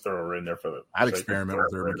 let's just throw her in there for the. I'd experiment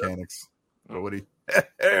with her mechanics. What would he?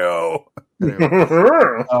 Well,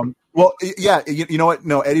 yeah, you know what?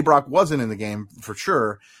 No, Eddie Brock wasn't in the game for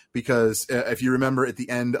sure because if you remember at the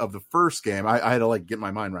end of the first game, I had to like get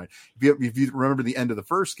my mind right. If you remember the end of the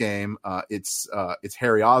first game, it's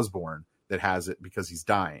Harry Osborn that has it because he's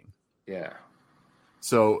dying. Yeah.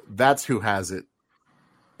 So that's who has it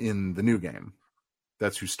in the new game.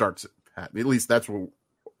 That's who starts it. At least that's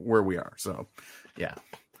where we are. So, yeah.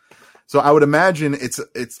 So I would imagine it's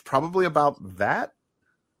probably about that.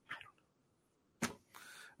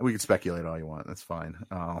 We could speculate all you want. That's fine.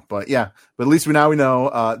 But at least we know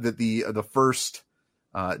that the first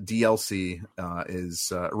DLC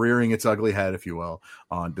is rearing its ugly head, if you will,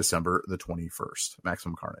 on December the 21st.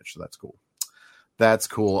 Maximum Carnage. So that's cool. That's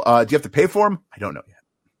cool. Do you have to pay for them? I don't know yet.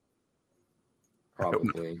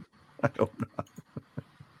 Probably. I don't know.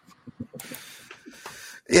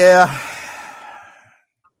 Yeah.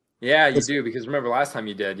 Yeah, you do, because remember last time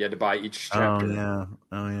you had to buy each chapter.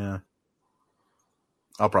 Oh yeah.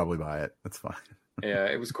 I'll probably buy it. That's fine. Yeah,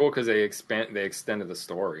 it was cool because they extended the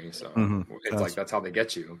story, so that's how they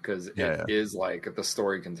get you, because it is like the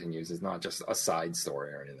story continues. It's not just a side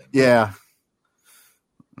story or anything. Yeah.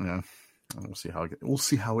 We'll see how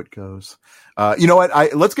it goes. You know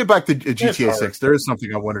what? Let's get back to GTA 6. There is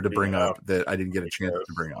something I wanted to bring up that I didn't get a chance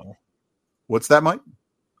to bring up. What's that, Mike?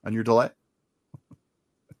 On your delay?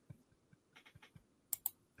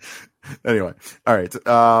 Anyway, all right.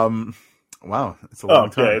 Wow, it's a long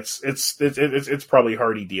time. Yeah, it's probably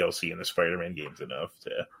Hardy DLC in the Spider-Man games enough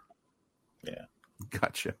to. Yeah,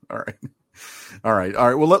 gotcha. All right.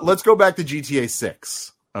 Well, let's go back to GTA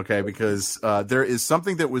 6, okay? Because there is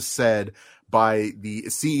something that was said by the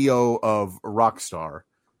CEO of Rockstar,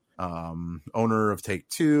 owner of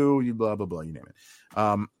Take-Two, you blah blah blah, you name it.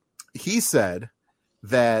 He said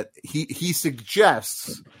that he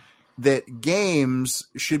suggests that games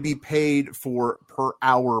should be paid for per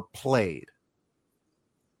hour played.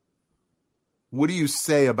 What do you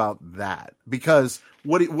say about that? Because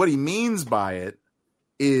what he means by it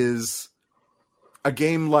is a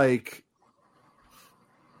game like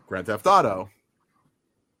Grand Theft Auto.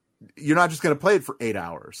 You're not just going to play it for 8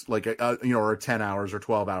 hours, like or 10 hours or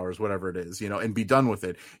 12 hours, whatever it is, and be done with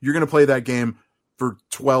it. You're going to play that game for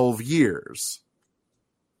 12 years.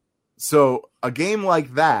 So a game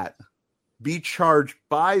like that, be charged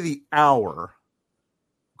by the hour.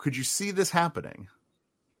 Could you see this happening?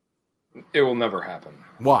 It will never happen.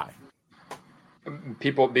 Why?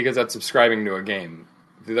 Because that's subscribing to a game.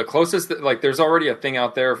 The closest, there's already a thing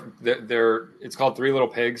out there. It's called Three Little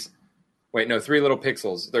Pigs. Wait, no, Three Little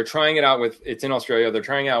Pixels. They're trying it out it's in Australia. They're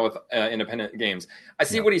trying it out with independent games. I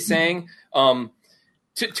see what he's saying.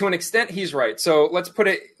 To an extent, he's right. So let's put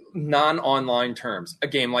it non-online terms. A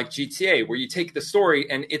game like GTA, where you take the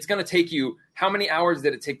story and it's going to take you, how many hours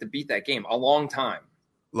did it take to beat that game? A long time.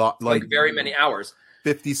 Like very many hours.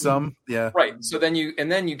 50 some, yeah. Right. So then you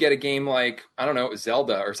get a game like, I don't know,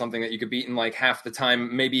 Zelda or something that you could beat in like half the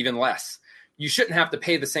time, maybe even less. You shouldn't have to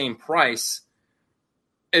pay the same price.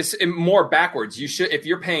 It's more backwards. You should, if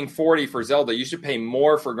you're paying $40 for Zelda, you should pay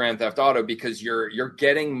more for Grand Theft Auto, because you're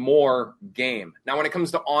getting more game. Now, when it comes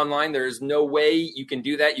to online, there is no way you can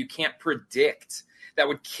do that. You can't predict. That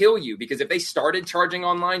would kill you, because if they started charging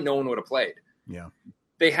online, no one would have played. Yeah.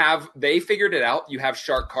 They figured it out. You have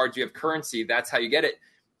shark cards, you have currency. That's how you get it.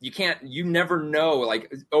 You never know.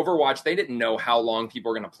 Like Overwatch, they didn't know how long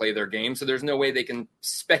people are going to play their game. So there's no way they can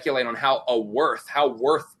speculate on how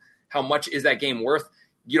much is that game worth.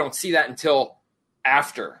 You don't see that until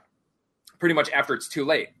pretty much after it's too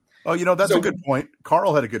late. Oh, that's a good point.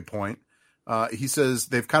 Carl had a good point. He says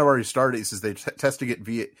they've kind of already started. He says they're testing it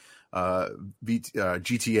via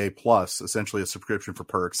GTA Plus, essentially a subscription for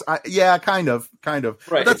perks. Kind of.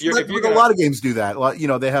 Right. A lot of games do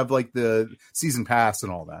that. They have like the season pass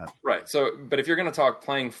and all that. Right. So, but if you're going to talk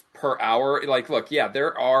playing per hour,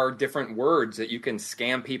 there are different words that you can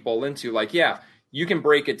scam people into. You can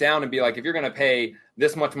break it down and be like, if you're going to pay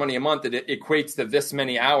this much money a month, it equates to this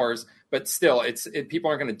many hours. But still, people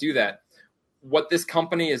aren't going to do that. What this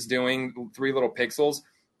company is doing, Three Little Pixels,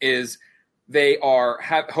 is they are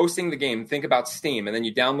hosting the game. Think about Steam, and then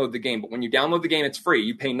you download the game. But when you download the game, it's free.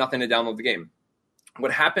 You pay nothing to download the game.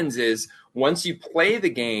 What happens is, once you play the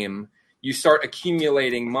game, you start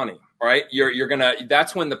accumulating money. Right?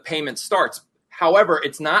 That's when the payment starts. However,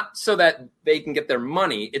 it's not so that they can get their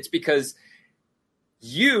money. It's because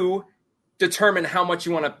you determine how much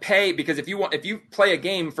you want to pay. Because if you play a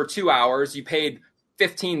game for 2 hours, you paid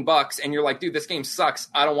 $15 and you're like, dude, this game sucks,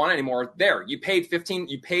 I don't want it anymore. There, you paid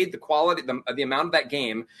you paid the quality, the amount of that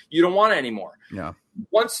game. You don't want it anymore. Yeah.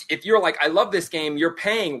 If you're like, I love this game, you're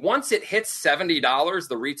paying. Once it hits $70,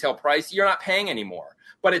 the retail price, you're not paying anymore.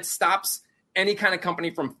 But it stops any kind of company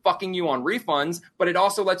from fucking you on refunds, but it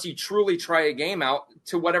also lets you truly try a game out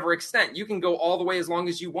to whatever extent. You can go all the way as long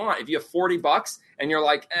as you want. If you have $40 and you're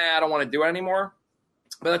like, I don't want to do it anymore.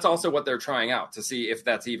 But that's also what they're trying out to see if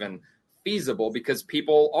that's even feasible, because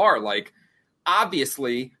people are like,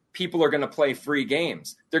 obviously people are going to play free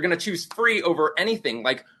games. They're going to choose free over anything.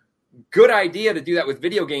 Like, good idea to do that with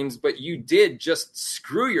video games, but you did just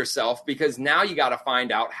screw yourself, because now you got to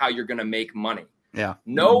find out how you're going to make money. Yeah.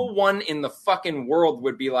 No one in the fucking world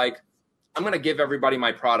would be like, I'm going to give everybody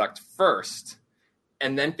my product first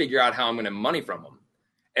and then figure out how I'm going to money from them.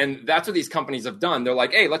 And that's what these companies have done. They're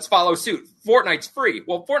like, hey, let's follow suit. Fortnite's free.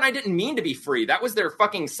 Well, Fortnite didn't mean to be free. That was their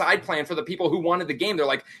fucking side plan for the people who wanted the game. They're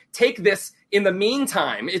like, take this in the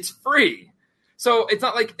meantime. It's free. So it's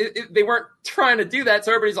not like they weren't trying to do that.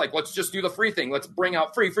 So everybody's like, let's just do the free thing. Let's bring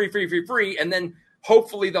out free. And then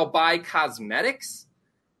hopefully they'll buy cosmetics.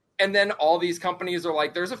 And then all these companies are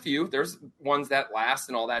like, there's ones that last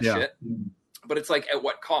and all that shit. But it's like, at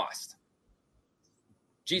what cost?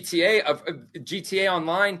 GTA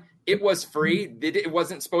Online, it was free. It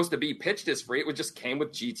wasn't supposed to be pitched as free. It just came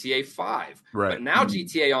with GTA 5. Right. But now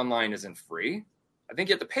GTA Online isn't free. I think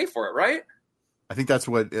you have to pay for it, right? I think that's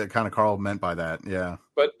what kind of Carl meant by that. Yeah.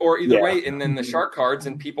 But or either way, and then the shark cards,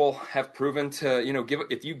 and people have proven to,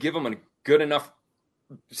 if you give them a good enough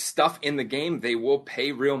stuff in the game, they will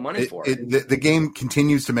pay real money for it. The game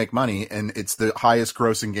continues to make money, and it's the highest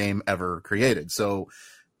grossing game ever created. So,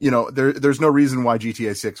 there's no reason why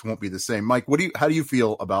GTA 6 won't be the same. Mike, how do you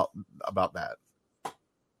feel about that?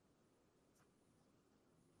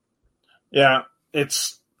 Yeah,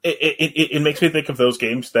 it makes me think of those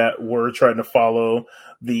games that were trying to follow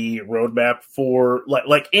the roadmap for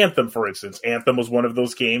like Anthem, for instance. Anthem was one of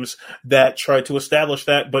those games that tried to establish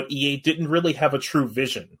that, but EA didn't really have a true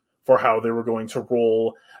vision for how they were going to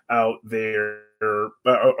roll out their to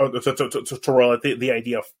roll out the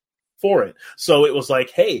idea for it. So it was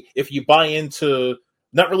like, hey, if you buy into,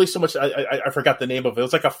 not really so much, I forgot the name of it. It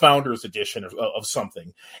was like a founder's edition of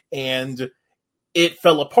something, and it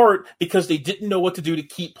fell apart because they didn't know what to do to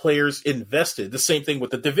keep players invested. The same thing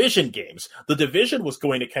with the Division games. The Division was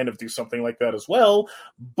going to kind of do something like that as well,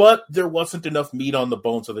 but there wasn't enough meat on the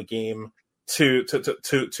bones of the game to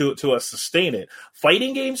sustain it.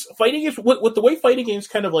 Fighting games with the way fighting games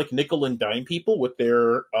kind of like nickel and dime people with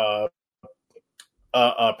their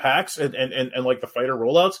packs and like the fighter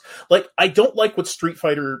rollouts. Like, I don't like what Street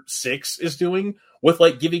Fighter 6 is doing with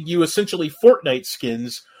like giving you essentially Fortnite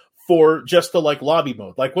skins for just the like lobby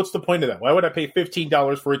mode. Like, what's the point of that? Why would I pay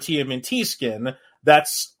 $15 for a TMNT skin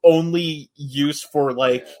that's only used for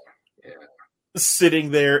like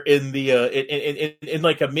sitting there in the in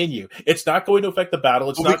like a menu? It's not going to affect the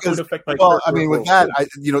battle. It's not going to affect my. Well, I mean, with that,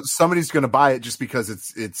 somebody's going to buy it just because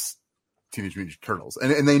it's Teenage Mutant Ninja Turtles,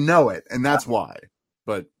 and they know it, and that's why.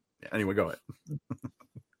 But anyway, go ahead.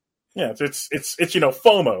 Yeah, it's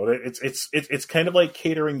FOMO. It's kind of like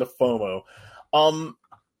catering the FOMO.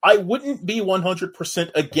 I wouldn't be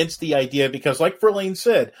 100% against the idea because, like Verlaine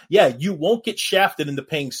said, yeah, you won't get shafted into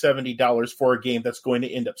paying $70 for a game that's going to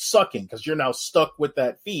end up sucking because you're now stuck with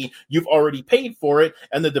that fee. You've already paid for it,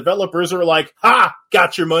 and the developers are like, "Ha,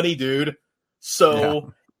 got your money, dude."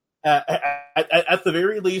 So, at the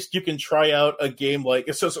very least, you can try out a game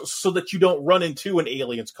like so that you don't run into an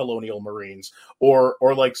Aliens Colonial Marines or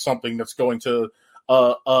like something that's going to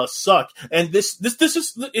suck. And this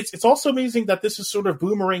is it's also amazing that this is sort of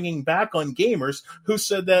boomeranging back on gamers who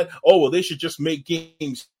said that, oh well, they should just make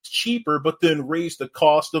games cheaper but then raise the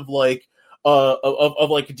cost of like of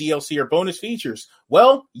like DLC or bonus features.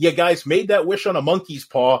 Well, you guys made that wish on a monkey's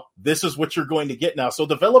paw. This is what you're going to get now. So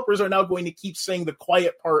developers are now going to keep saying the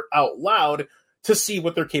quiet part out loud to see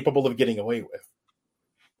what they're capable of getting away with.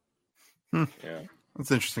 Yeah,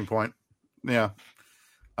 that's an interesting point. Yeah.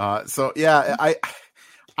 So yeah,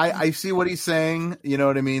 I see what he's saying. You know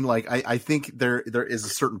what I mean? Like, I think there is a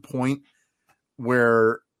certain point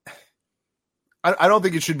where I don't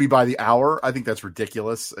think it should be by the hour. I think that's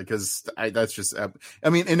ridiculous because that's just, I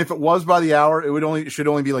mean, and if it was by the hour, it should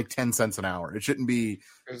only be like 10 cents an hour. It shouldn't be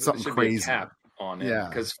something crazy. Be a cap on it. Yeah.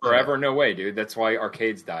 Because forever, no way, dude. That's why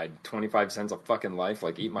arcades died. 25 cents a fucking life.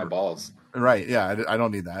 Like, eat my balls. Right. Yeah. I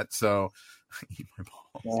don't need that. So eat my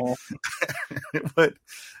balls. But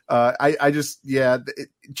I just,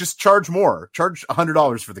 just charge more. Charge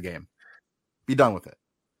 $100 for the game. Be done with it.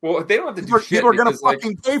 Well, they don't have to do shit. People are going to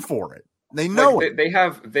fucking pay for it. They know it.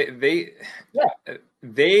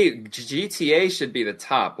 GTA should be the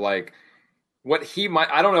top. Like, what he might,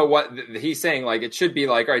 I don't know what he's saying. Like, it should be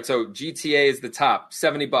like, all right, so GTA is the top,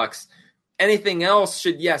 $70. Anything else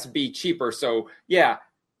should, yes, be cheaper. So yeah,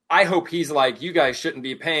 I hope he's like, you guys shouldn't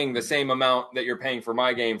be paying the same amount that you're paying for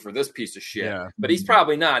my game for this piece of shit. Yeah. But he's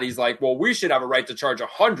probably not. He's like, well, we should have a right to charge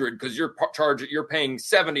 $100 because you're paying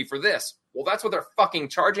 $70 for this. Well, that's what they're fucking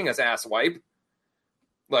charging us, asswipe.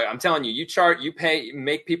 Like, I'm telling you,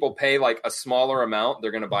 make people pay like a smaller amount.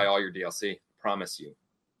 They're going to buy all your DLC. Promise you.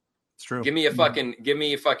 It's true. Give me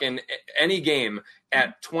any game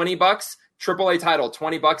at $20, AAA title,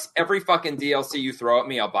 $20. Every fucking DLC you throw at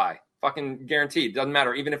me, I'll buy. Fucking guaranteed. Doesn't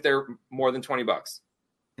matter. Even if they're more than $20.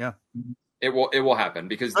 Yeah. It will happen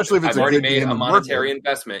because I've already made a monetary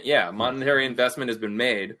investment. Yeah. Monetary investment has been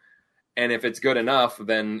made. And if it's good enough,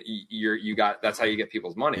 then that's how you get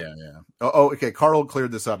people's money. Yeah, yeah. Oh, okay. Carl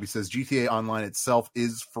cleared this up. He says GTA Online itself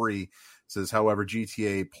is free. Says, however,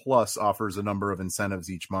 GTA Plus offers a number of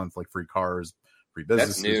incentives each month, like free cars, free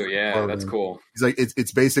businesses. That's new. Yeah, that's cool. He's like,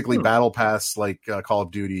 it's basically Battle Pass, like Call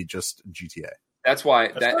of Duty, just GTA. That's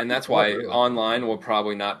why That's why really. online will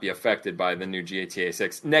probably not be affected by the new GTA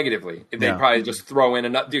 6 negatively. They Yeah. probably just throw in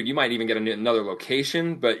another dude. You might even get another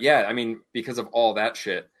location, but yeah, I mean, because of all that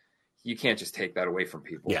shit, you can't just take that away from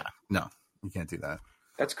people. Yeah, no, you can't do that.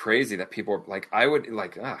 That's crazy that people are like, I would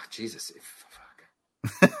like, Jesus,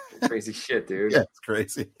 fuck, crazy shit, dude. Yeah, it's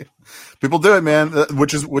crazy. People do it, man.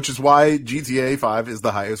 Which is why GTA 5 is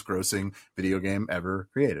the highest grossing video game ever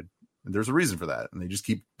created. And there's a reason for that, and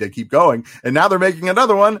they keep going. And now they're making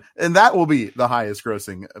another one, and that will be the highest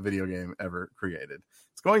grossing video game ever created.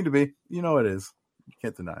 It's going to be, you know, it is. You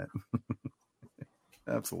can't deny it.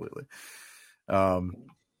 Absolutely.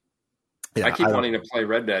 Yeah, I keep wanting to play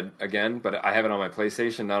Red Dead again, but I have it on my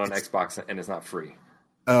PlayStation, not on Xbox, and it's not free.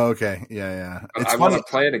 Oh, okay. Yeah. I want to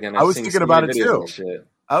play it again. I was thinking about it too.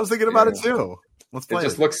 I was thinking about it Yeah. too. Let's play It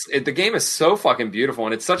just looks. The game is so fucking beautiful,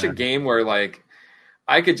 and it's such a game where like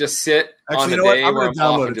I could just sit Actually, on you a know what? day I'm where gonna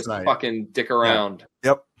I'm off download and it just tonight. fucking dick around.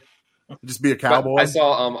 Yep. Just be a cowboy. But I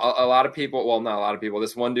saw a lot of people. Well, not a lot of people.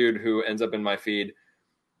 This one dude who ends up in my feed.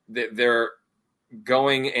 They're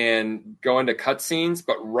going to cutscenes,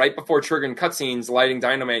 but right before triggering cutscenes, lighting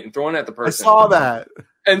dynamite and throwing it at the person. I saw that.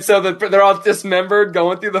 And so they're all dismembered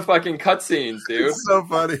going through the fucking cutscenes, dude. It's so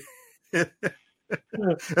funny. And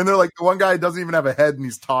they're like, the one guy doesn't even have a head and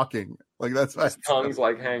he's talking. Like, that's why His tongue's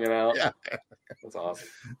like hanging out. Yeah. That's awesome.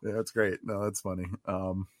 Yeah, that's great. No, that's funny.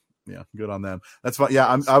 Yeah, good on them. That's fun.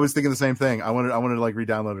 Yeah, I was thinking the same thing. I wanted to like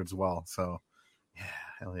re-download it as well. So yeah,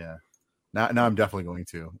 hell yeah. Now I'm definitely going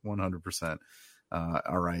to 100%.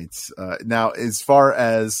 All right. Now, as far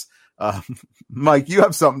as Mike, you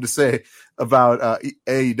have something to say about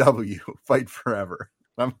AEW Fight Forever.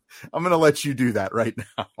 I'm going to let you do that right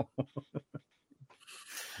now.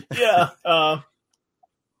 Yeah,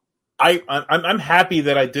 I'm happy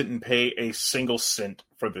that I didn't pay a single cent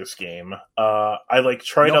for this game. I like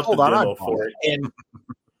tried out the demo for it,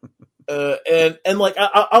 and like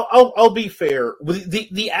I'll be fair.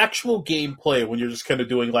 The actual gameplay when you're just kind of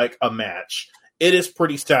doing like a match, it is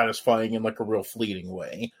pretty satisfying in like a real fleeting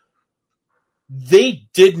way. They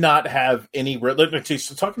did not have any.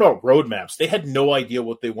 So talking about roadmaps, they had no idea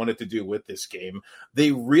what they wanted to do with this game.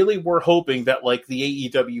 They really were hoping that, like, the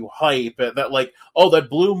AEW hype, that like, oh, that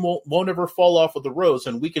bloom won't ever fall off of the rose,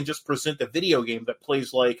 and we can just present a video game that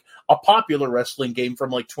plays like a popular wrestling game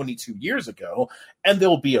from like 22 years ago, and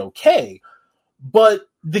they'll be okay. But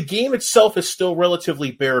the game itself is still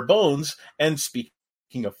relatively bare bones. And speaking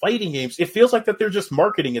of fighting games, it feels like that they're just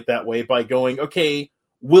marketing it that way by going, okay,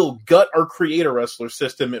 we'll gut our creator wrestler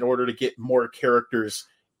system in order to get more characters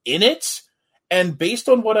in it. And based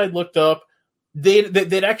on what I looked up,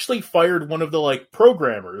 they'd actually fired one of the like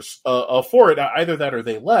programmers for it. Either that or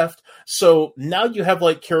they left. So now you have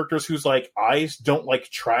like characters whose like eyes don't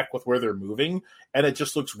like track with where they're moving, and it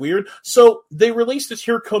just looks weird. So they released this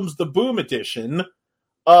Here Comes the Boom edition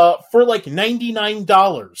for like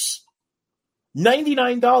 $99.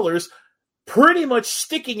 $99, pretty much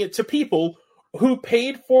sticking it to people who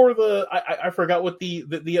paid for the I forgot what the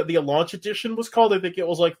launch edition was called. I think it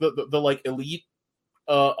was like the like elite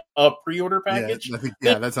pre-order package. Yeah, I think,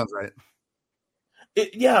 that sounds right.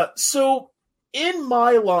 So in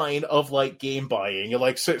my line of like game buying,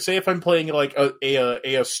 like say if I'm playing like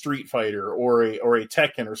a Street Fighter or a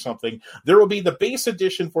Tekken or something, there will be the base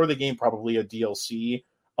edition for the game, probably a DLC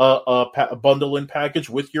a bundle in package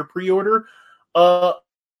with your pre-order.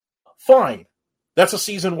 Fine. That's a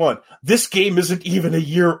season 1. This game isn't even a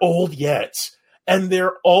year old yet, and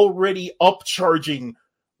they're already upcharging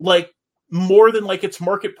like more than like its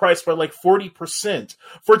market price by like 40%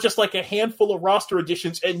 for just like a handful of roster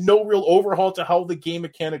additions and no real overhaul to how the game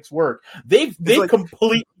mechanics work. They've like,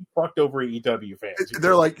 completely fucked over AEW fans.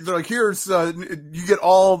 They're like here's you get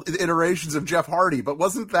all the iterations of Jeff Hardy, but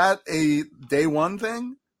wasn't that a day one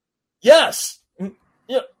thing? Yes.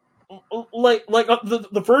 Yeah. Like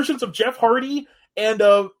the versions of Jeff Hardy and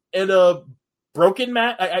Broken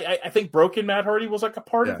Matt. I think Broken Matt Hardy was like a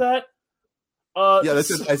part of that. I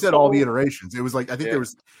said all the iterations. It was like I think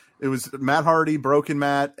it was Matt Hardy, Broken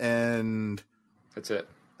Matt, and that's it.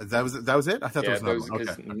 That was it. I thought there was another one.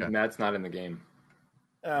 Okay. Matt's not in the game.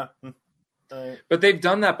 But they've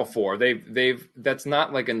done that before. They've that's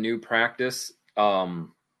not like a new practice. To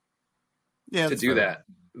do that,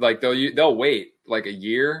 like they'll wait like a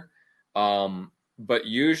year. But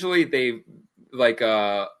usually they like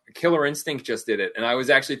Killer Instinct just did it, and I was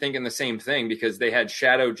actually thinking the same thing because they had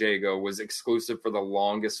Shadow Jago was exclusive for the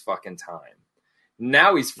longest fucking time.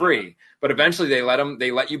 Now he's free, but eventually they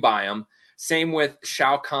let you buy him. Same with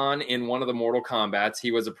Shao Kahn in one of the Mortal Kombats.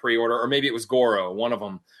 He was a pre-order, or maybe it was Goro. One of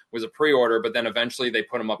them was a pre-order, but then eventually they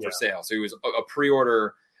put him up for sale. So he was a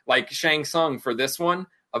pre-order Like Shang Tsung for this one,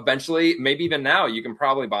 eventually, maybe even now, you can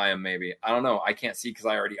probably buy him. Maybe, I don't know. I can't see because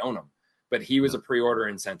I already own him. But he was a pre-order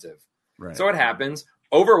incentive. Right. So it happens.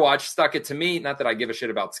 Overwatch stuck it to me. Not that I give a shit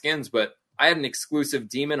about skins, but I had an exclusive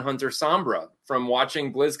Demon Hunter Sombra from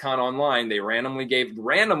watching BlizzCon online. They randomly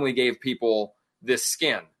gave people this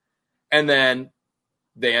skin. And then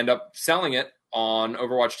they end up selling it on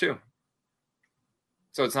Overwatch 2.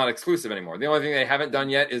 So it's not exclusive anymore. The only thing they haven't done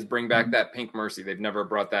yet is bring back that Pink Mercy. They've never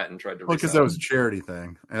brought that and tried to. Well, because that was a charity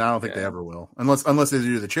thing, and I don't think they ever will, unless they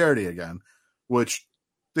do the charity again, which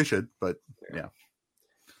they should. But yeah.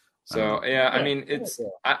 So I mean,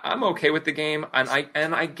 I'm okay with the game, and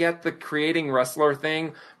I get the creating wrestler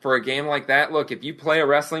thing for a game like that. Look, if you play a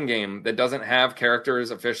wrestling game that doesn't have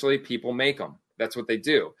characters officially, people make them. That's what they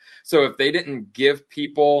do. So if they didn't give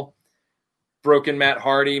people Broken Matt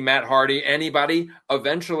Hardy, anybody,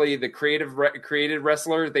 eventually the created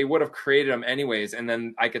wrestler, they would have created them anyways. And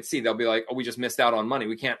then I could see they'll be like, oh, we just missed out on money.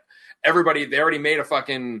 We can't, they already made a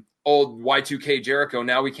fucking old Y2K Jericho.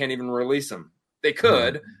 Now we can't even release them. They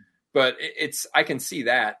could, but I can see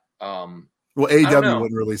that. Well, AEW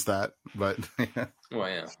wouldn't release that, but well,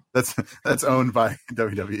 yeah, that's owned by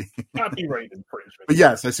WWE. Copyright infringement. But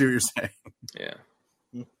yes, I see what you're saying. Yeah.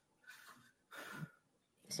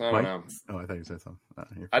 So I don't know. Oh, I thought you said something.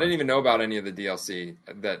 I didn't even know about any of the DLC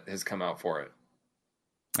that has come out for it.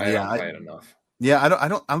 I haven't played enough. Yeah, I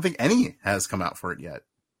don't think any has come out for it yet,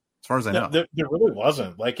 as far as I know. There really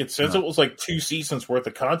wasn't. Like, it says it was like 2 seasons worth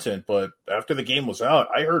of content, but after the game was out,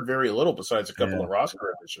 I heard very little besides a couple of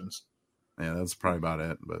roster additions. Yeah, that's probably about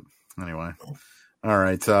it. But anyway, all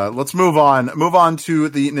right. Let's move on. Move on to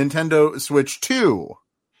the Nintendo Switch 2.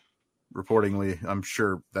 Reportedly, I'm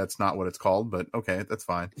sure that's not what it's called, but okay, that's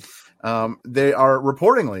fine. They are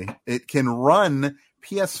reportedly it can run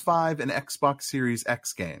PS5 and Xbox Series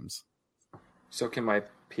X games. So can my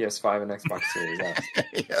PS5 and Xbox Series X.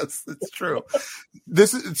 Yes, it's true.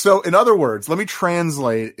 So in other words, let me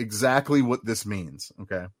translate exactly what this means.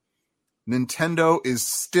 Okay. Nintendo is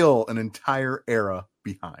still an entire era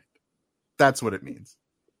behind. That's what it means.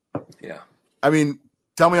 Yeah. I mean,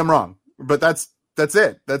 tell me I'm wrong, but that's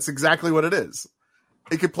it. That's exactly what it is.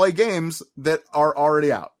 It could play games that are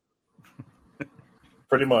already out.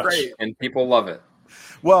 Pretty much. Great. And people love it.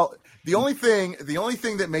 Well, the only thing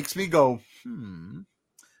that makes me go,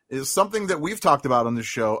 is something that we've talked about on this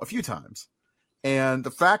show a few times. And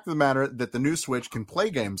the fact of the matter that the new Switch can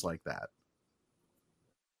play games like that.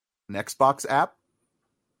 An Xbox app.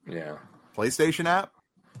 Yeah. PlayStation app.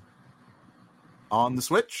 On the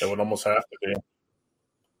Switch. That would almost have to be.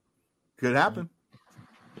 Could happen.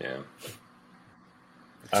 Yeah.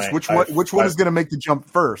 Which one is going to make the jump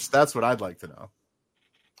first? That's what I'd like to know.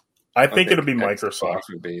 I think it'll be Microsoft.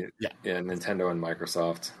 Would be, yeah, Nintendo and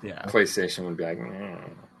Microsoft. Yeah. PlayStation would be like,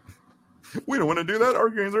 we don't want to do that. Our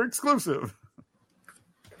games are exclusive.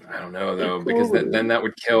 I don't know though, because then that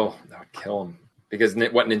would kill them. Because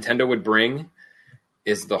what Nintendo would bring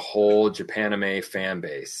is the whole Japanime fan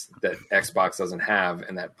base that Xbox doesn't have,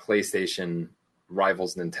 and that PlayStation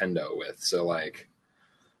rivals Nintendo with. So like,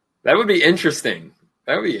 that would be interesting.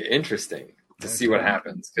 That would be interesting to see what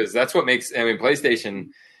happens, because that's what makes. I mean,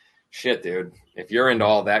 PlayStation. Shit, dude. If you're into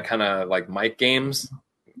all that kind of like mic games,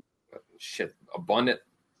 shit, abundant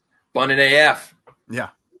AF. Yeah.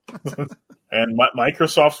 And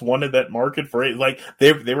Microsoft's wanted that market for it. Like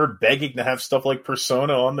they were begging to have stuff like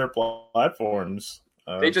Persona on their platforms.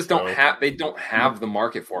 They just don't have the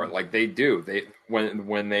market for it like they do.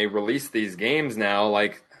 When they release these games now,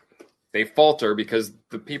 like they falter because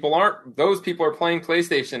those people are playing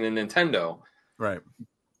PlayStation and Nintendo. Right.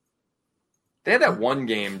 They had that one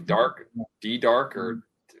game, Dark, or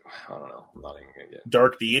I don't know. I'm not even gonna get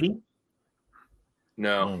Dark Deity.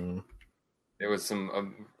 No, it was some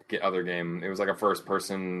other game. It was like a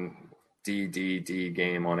first-person DDD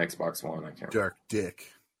game on Xbox One. I can't remember. Dark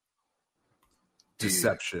Dick.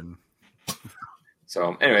 Deception.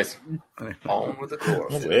 So, anyways, on with the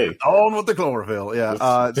chlorophyll. On with the chlorophyll.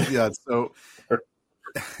 Yeah. Yeah. So,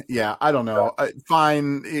 yeah. I don't know.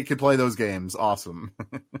 Fine. It could play those games. Awesome.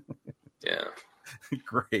 Yeah.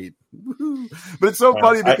 Great. But it's so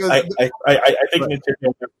funny because I think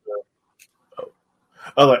Nintendo.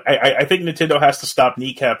 I think Nintendo has to stop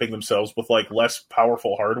kneecapping themselves with like less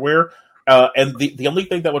powerful hardware. And the only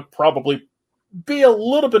thing that would probably be a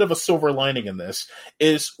little bit of a silver lining in this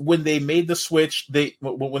is when they made the Switch.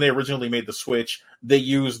 When they originally made the Switch, they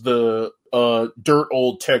used the dirt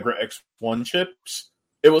old Tegra X1 chips.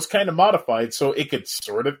 It was kind of modified, so it could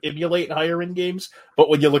sort of emulate higher end games. But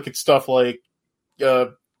when you look at stuff like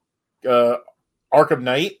Arkham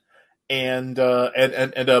Knight and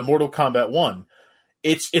Mortal Kombat 1,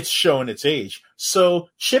 it's shown its age. So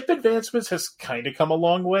chip advancements has kind of come a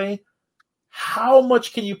long way. How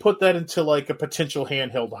much can you put that into like a potential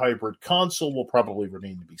handheld hybrid console will probably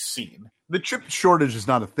remain to be seen. The chip shortage is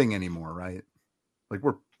not a thing anymore, right? Like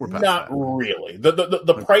we're past not that. Really.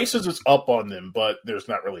 The prices is up on them, but there's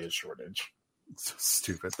not really a shortage. It's so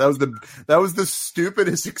stupid. That was the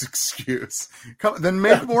stupidest excuse. Then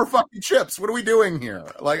make more fucking chips. What are we doing here?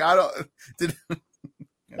 Like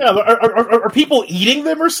Yeah, are people eating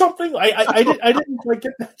them or something? I didn't like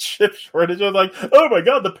get that chip shortage. I was like, oh my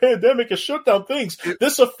god, the pandemic has shut down things.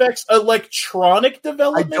 This affects electronic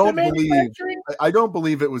development and manufacturing. I don't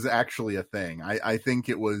believe it was actually a thing. I think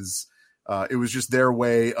it was just their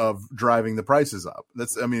way of driving the prices up.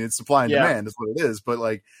 It's supply and demand is what it is. But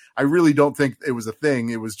like, I really don't think it was a thing.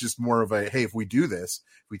 It was just more of a, hey, if we do this,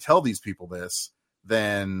 if we tell these people this,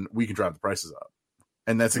 then we can drive the prices up.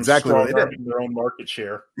 And that's exactly what they did. Their own market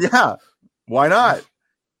share. Yeah. Why not?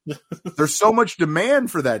 There's so much demand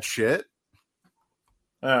for that shit.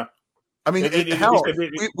 Yeah. I mean,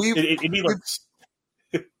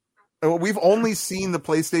 we've only seen the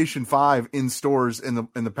PlayStation 5 in stores in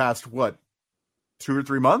the past, 2 or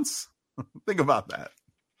 3 months? Think about that.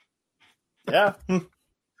 Yeah.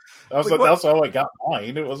 That's how I got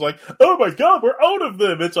mine. It was like, oh my god, we're out of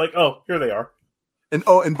them. It's like, oh, here they are.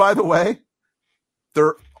 And by the way,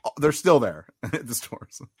 they're still there at the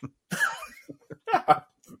stores.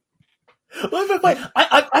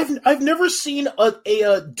 I've never seen a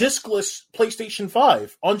discless PlayStation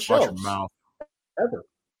 5 on shelves. Watch your mouth. Ever.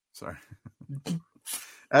 Sorry.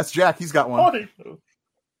 That's Jack. He's got one.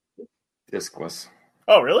 Discless.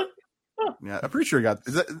 Oh, really? Oh. Yeah, I'm pretty sure he got.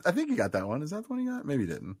 I think he got that one. Is that the one he got? Maybe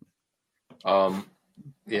he didn't.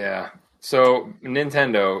 Yeah. So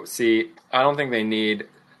Nintendo. See, I don't think they need.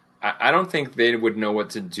 I don't think they would know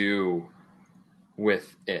what to do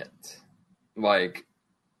with it. Like,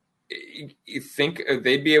 you think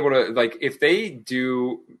they'd be able to, like, if they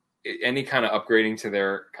do any kind of upgrading to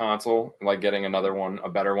their console, like getting another one, a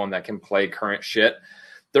better one that can play current shit,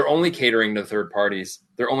 they're only catering to third parties.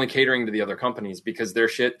 They're only catering to the other companies because their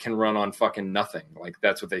shit can run on fucking nothing. Like,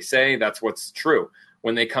 that's what they say. That's what's true.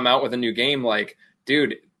 When they come out with a new game, like,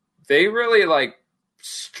 dude, they really, like,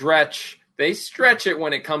 stretch it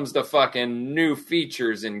when it comes to fucking new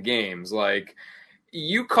features in games. Like,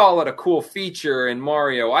 you call it a cool feature in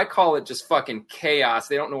Mario. I call it just fucking chaos.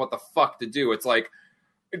 They don't know what the fuck to do. It's like,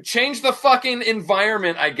 change the fucking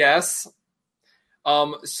environment, I guess.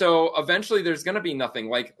 So eventually there's going to be nothing.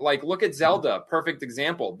 Like look at Zelda, perfect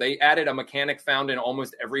example. They added a mechanic found in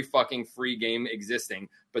almost every fucking free game existing,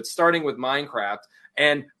 but starting with Minecraft,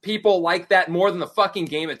 and people like that more than the fucking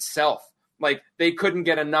game itself. Like, they couldn't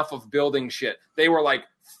get enough of building shit. They were like,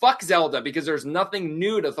 fuck Zelda, because there's nothing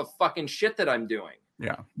new to the fucking shit that I'm doing.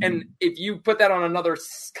 Yeah. And if you put that on another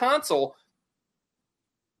console,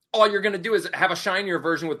 all you're going to do is have a shinier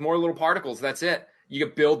version with more little particles. That's it. You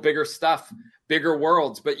can build bigger stuff, bigger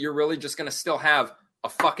worlds, but you're really just going to still have a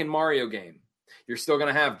fucking Mario game. You're still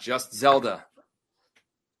going to have just Zelda.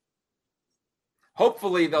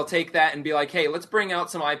 Hopefully they'll take that and be like, hey, let's bring out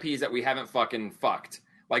some IPs that we haven't fucking fucked.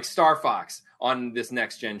 Like Star Fox on this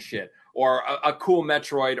next-gen shit. Or a cool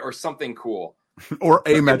Metroid or something cool. Or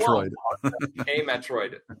a Metroid. A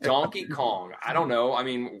Metroid. Donkey Kong. I don't know. I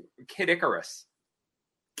mean, Kid Icarus.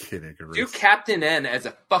 Do Captain N as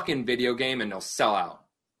a fucking video game and they'll sell out.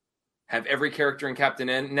 Have every character in Captain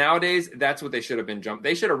N. Nowadays, that's what they should have been jumped.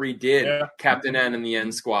 They should have redid Captain N and the N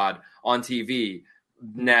Squad on TV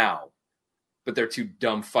now. But they're two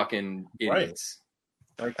dumb fucking idiots.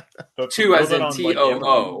 Like, two as in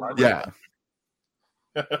T-O-O. Yeah.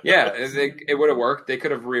 Yeah, it would have worked. They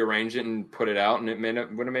could have rearranged it and put it out, and it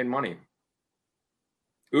would have made money.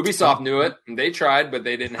 Ubisoft knew it, and they tried, but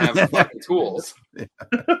they didn't have fucking tools. Yeah.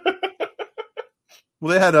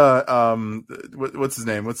 Well, they had what's his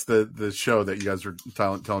name? What's the show that you guys were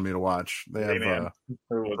telling me to watch? They have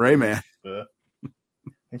Rayman. Yeah,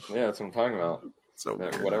 that's what I'm talking about. So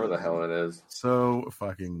whatever the hell it is. So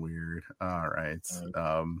fucking weird. All right.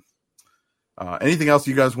 Anything else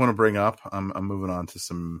you guys want to bring up? I'm moving on to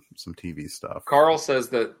some TV stuff. Carl says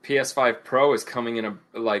that PS5 Pro is coming in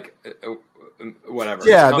whatever.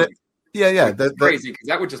 Yeah, that's crazy because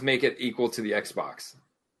that would just make it equal to the Xbox.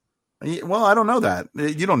 Well, I don't know that.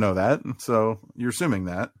 You don't know that, so you're assuming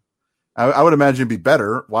that. I would imagine it'd be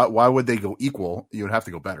better. Why would they go equal? You would have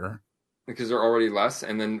to go better. Because they're already less,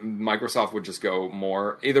 and then Microsoft would just go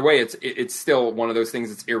more. Either way, it's still one of those things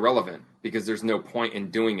that's irrelevant because there's no point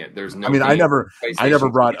in doing it. There's no. I mean, I never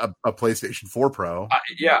brought a PlayStation 4 Pro.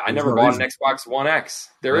 I never bought an Xbox One X.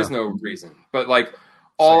 There is no reason. But like,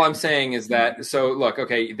 all I'm saying is that. So look,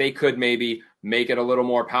 okay, they could maybe make it a little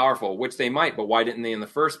more powerful, which they might, but why didn't they in the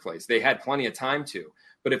first place? They had plenty of time to.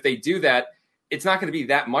 But if they do that, it's not going to be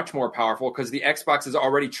that much more powerful because the Xbox is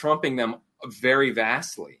already trumping them very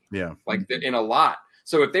vastly. Yeah. Like in a lot.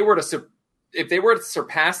 So if they were to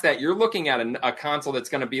surpass that, you're looking at a console that's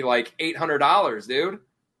going to be like $800, dude.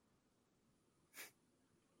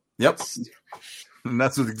 Yep. And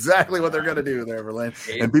that's exactly what they're going to do there, Verlaine.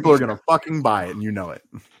 And people are going to fucking buy it, and you know it.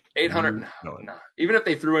 800. No. Even if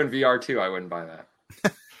they threw in VR too, I wouldn't buy that.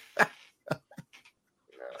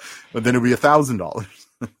 But then it'd be $1,000.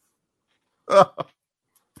 I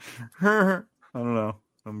don't know.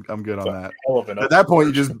 I'm good on that. At that point,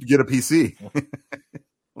 you just get a PC.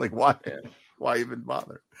 Like, why? Yeah. Why even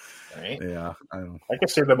bother? Right. Yeah, I don't know. I can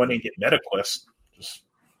save the money and get MetaQuest.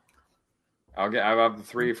 I'll have the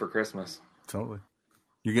 3 for Christmas. Totally.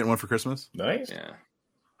 You getting one for Christmas? Nice. Yeah.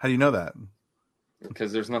 How do you know that?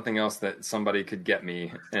 Because there's nothing else that somebody could get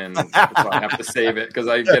me, and so I have to save it because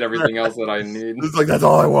I get everything else that I need. It's like, that's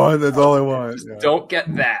all I want. That's all I want. Just don't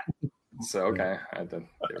get that. So, okay. I had to get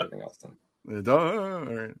everything else done. All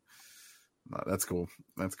right. No, that's cool.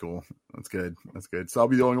 That's cool. That's good. That's good. So I'll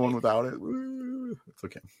be the only one without it. It's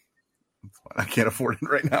okay. It's fine. I can't afford it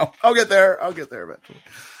right now. I'll get there eventually.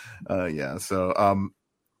 Yeah. So,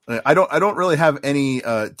 I don't really have any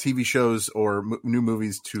TV shows or new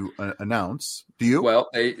movies to announce. Do you? Well,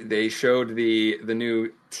 they showed the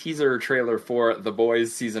new teaser trailer for The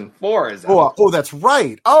Boys season 4 is out. Oh, that's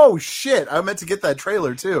right. Oh shit! I meant to get that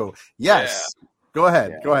trailer too. Yes. Yeah. Go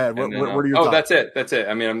ahead. Yeah. Go ahead. What are your thoughts? That's it.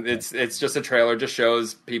 I mean, it's just a trailer. Just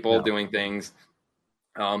shows people doing things.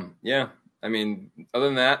 Yeah. I mean, other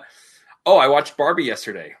than that, I watched Barbie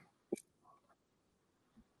yesterday.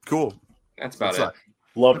 Cool. That's about it.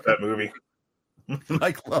 Loved that movie.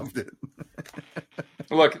 Mike loved it.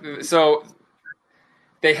 Look, so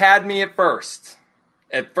they had me at first.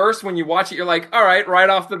 At first, when you watch it, you're like, all right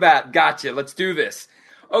off the bat, gotcha, let's do this.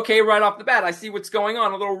 Okay, right off the bat, I see what's going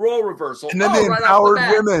on, a little role reversal. And then they empowered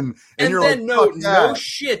women. And you're then, like, no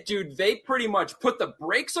shit, dude. They pretty much put the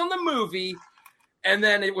brakes on the movie, and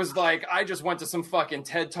then it was like, I just went to some fucking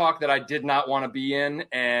TED Talk that I did not want to be in,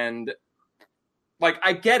 and... Like,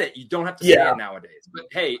 I get it. You don't have to say it nowadays. But,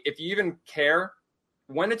 hey, if you even care,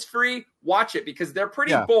 when it's free, watch it because they're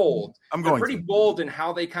pretty bold. They're pretty bold in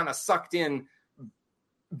how they kind of sucked in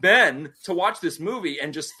Ben to watch this movie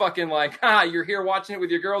and just fucking like, you're here watching it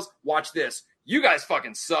with your girls? Watch this. You guys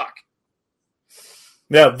fucking suck.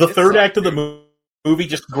 Yeah, the third act of the movie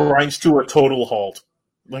just grinds to a total halt.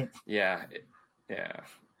 Like, yeah.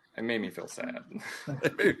 It made me feel sad.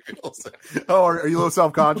 Oh, are you a little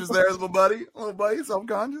self-conscious there, little buddy? Little buddy,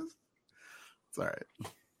 self-conscious? It's all right.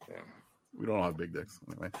 Yeah. We don't have big dicks.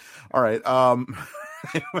 Anyway. All right.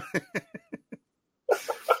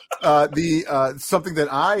 Something that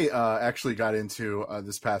I actually got into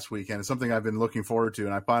this past weekend is something I've been looking forward to,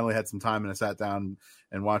 and I finally had some time and I sat down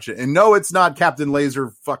and watched it. And no, it's not Captain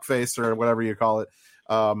Laser Fuckface or whatever you call it.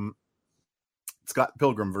 Scott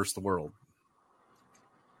Pilgrim vs. the World.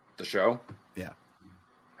 The show? Yeah.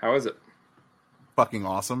 How is it? Fucking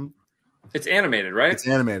awesome. It's animated, right? It's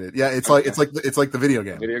animated. Yeah, it's like the video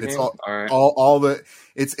game. It's all right. all the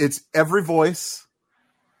it's every voice,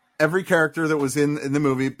 every character that was in the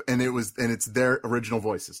movie, and it's their original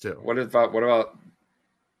voices too. What about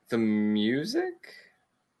the music?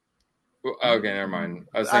 Okay, never mind.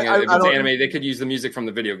 I was thinking if it's animated, they could use the music from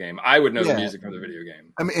the video game. I would know the music from the video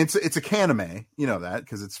game. I mean, it's a Caname, you know that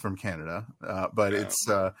because it's from Canada. But it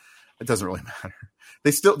doesn't really matter.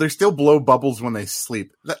 They still blow bubbles when they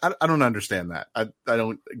sleep. I don't understand that. I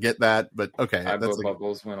don't get that. But okay, I blow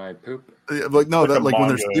bubbles when I poop. Like no, that like when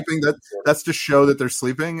they're sleeping. That's to show that they're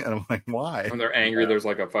sleeping. And I'm like, why? When they're angry, there's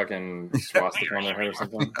like a fucking swastika on their head or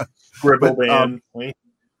something.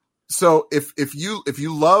 So if you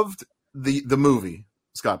loved the movie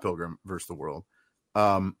Scott Pilgrim vs. the World,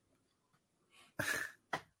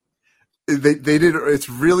 they did it's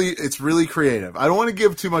really creative. I don't want to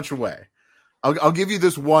give too much away. I'll give you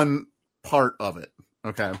this one part of it,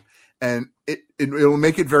 okay? And it'll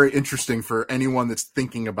make it very interesting for anyone that's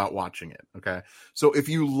thinking about watching it, okay? So if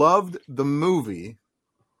you loved the movie,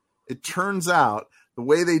 it turns out the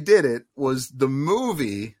way they did it was the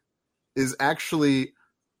movie is actually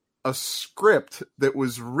a script that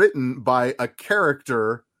was written by a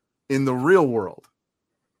character in the real world.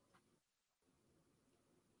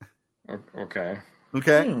 Okay.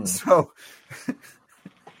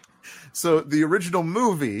 So the original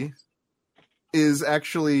movie is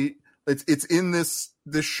actually it's in this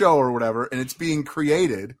show or whatever, and it's being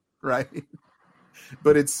created, right?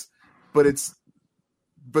 But the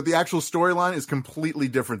actual storyline is completely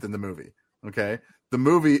different than the movie. Okay. The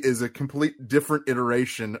movie is a complete different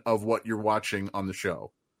iteration of what you're watching on the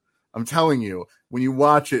show. I'm telling you, when you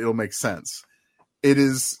watch it, it'll make sense. It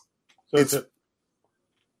is. So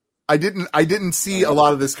I didn't see a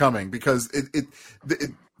lot of this coming because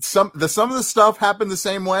some of the stuff happened the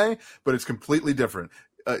same way, but it's completely different.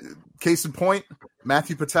 Case in point,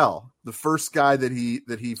 Matthew Patel, the first guy that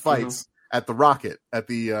he fights at the Rocket at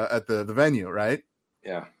the venue, right?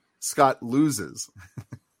 Yeah. Scott loses.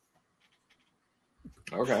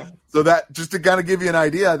 Okay. So that just to kind of give you an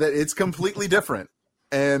idea that it's completely different,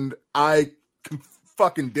 and I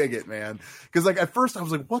fucking dig it, man. Because like at first I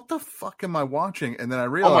was like, "What the fuck am I watching?" And then I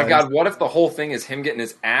realized, oh my god, what if the whole thing is him getting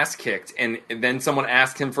his ass kicked, and then someone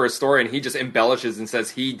asks him for a story, and he just embellishes and says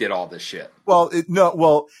he did all this shit? Well,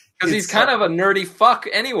 because he's kind of a nerdy fuck,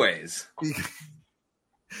 anyways.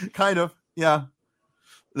 Kind of, yeah.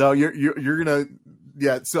 No, you're gonna,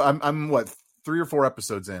 yeah. So I'm what, 3 or 4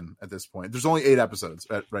 episodes in at this point. There's only 8 episodes,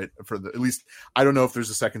 right? At least I don't know if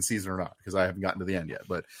there's a second season or not because I haven't gotten to the end yet.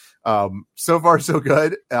 But so far so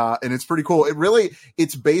good, and it's pretty cool.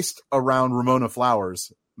 It's based around Ramona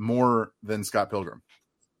Flowers more than Scott Pilgrim.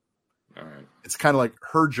 All right, it's kind of like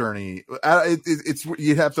her journey. It's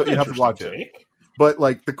you have to watch it. But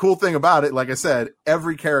like the cool thing about it, like I said,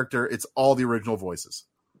 every character, it's all the original voices,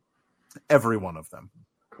 every one of them.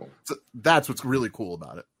 Cool. So that's what's really cool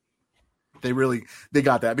about it. They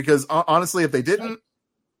got that because honestly, if they didn't,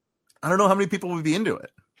 I don't know how many people would be into it.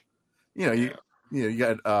 You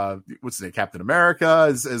got what's his name, Captain America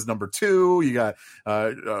as number 2. You got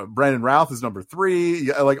Brandon Routh as number 3. You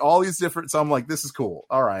got, like all these different. So I'm like, this is cool.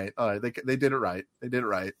 All right. They did it right. They did it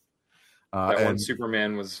right. That one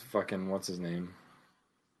Superman was fucking what's his name?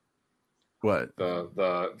 What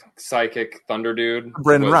the psychic thunder dude?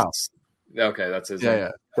 Brandon Routh. Okay, that's his name.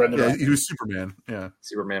 Yeah, he was Superman. Yeah,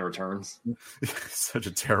 Superman Returns. Such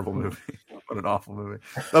a terrible movie. What an awful movie.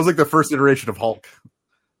 That was like the first iteration of Hulk.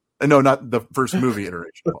 No, not the first movie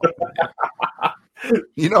iteration of Hulk.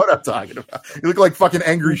 You know what I'm talking about. You look like fucking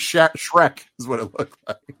angry Shrek is what it looked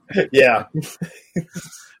like. Yeah.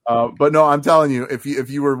 But no, I'm telling you, if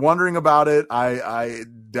you were wondering about it, I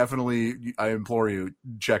definitely implore you,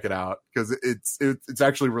 check it out because it's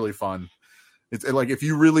actually really fun. It's like if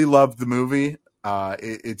you really loved the movie,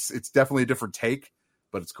 it's definitely a different take,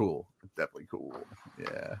 but it's cool. It's definitely cool.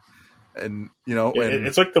 Yeah, and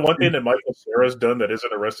it's like the one thing that Michael Cera's done that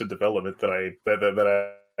isn't Arrested Development that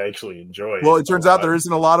I actually enjoy. Well, it turns out there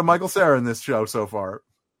isn't a lot of Michael Cera in this show so far.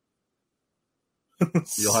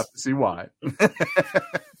 You'll have to see why.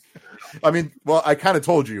 I mean, well, I kind of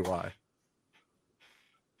told you why.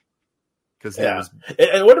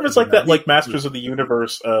 And what if it's like that, like Masters of the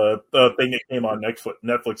Universe thing that came on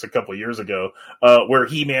Netflix a couple years ago, where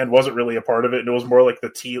He-Man wasn't really a part of it, and it was more like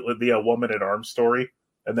the Woman at Arms story,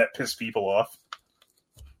 and that pissed people off.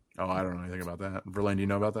 Oh, I don't know anything about that. Verlaine, do you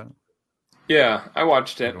know about that? Yeah, I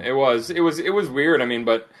watched it. It was weird. I mean,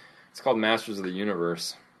 but it's called Masters of the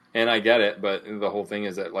Universe, and I get it. But the whole thing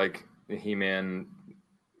is that like He-Man,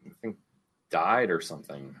 I think, died or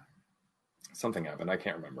something. Something happened. I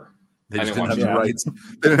can't remember. They just didn't have the rights.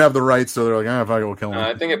 They didn't have the rights, so they're like, "Ah, fuck it, we'll kill him."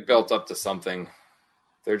 I think it built up to something.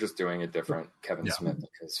 They're just doing it different. Kevin Smith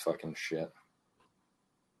is fucking shit.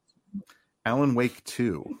 Alan Wake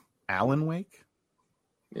 2. Alan Wake?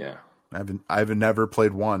 Yeah. I've never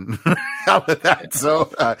played one. How about that? Yeah.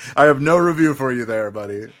 So I have no review for you there,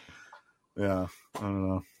 buddy. Yeah, I don't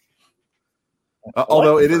know.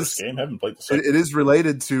 Although it is, game. I haven't played the it is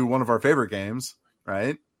related to one of our favorite games,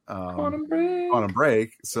 right? Quantum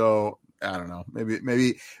Break. So I don't know.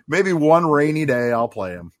 Maybe one rainy day I'll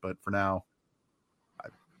play him, but for now,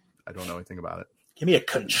 I don't know anything about it. Give me a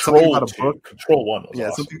Control. About a book. Control 1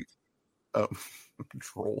 was awesome.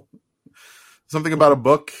 Control. Something about a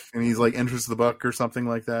book, and he's like enters the book or something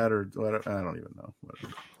like that, or whatever. I don't even know.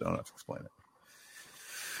 Whatever. Don't have to explain it.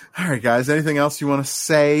 All right, guys. Anything else you want to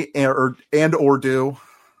say or do?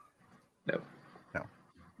 No.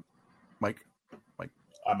 Mike.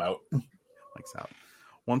 I'm out. Mike's out.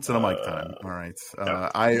 Once in a mic time. All right.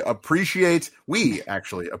 We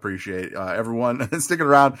actually appreciate everyone sticking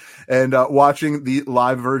around and watching the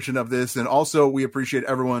live version of this. And also we appreciate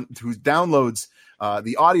everyone who downloads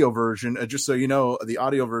the audio version. Just so you know, the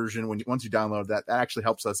audio version, once you download that actually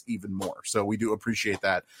helps us even more. So we do appreciate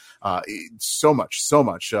that so much.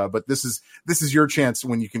 But this is your chance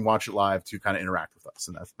when you can watch it live to kind of interact with us.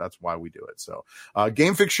 And that's why we do it. So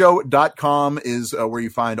GameFixShow.com is where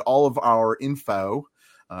you find all of our info.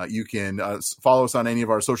 You can follow us on any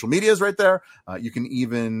of our social medias right there. You can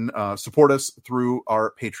even support us through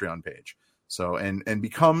our Patreon page. So, and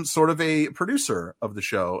become sort of a producer of the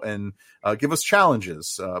show and give us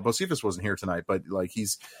challenges. Bocephus wasn't here tonight, but like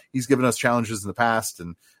he's given us challenges in the past,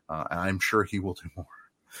 and I'm sure he will do more.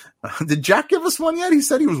 Did Jack give us one yet? He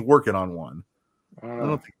said he was working on one. I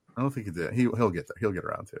don't think he did. He'll get there. He'll get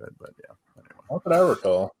around to it. But yeah, anyway. Not that I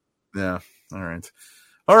recall. Yeah.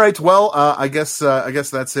 All right. Well, I guess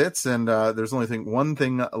that's it. And there's only one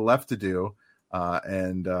thing left to do,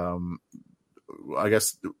 and I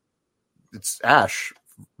guess it's Ash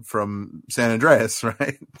from San Andreas,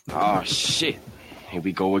 right? Oh shit! Here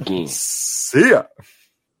we go again. See ya.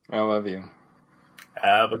 I love you.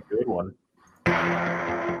 Have a good one.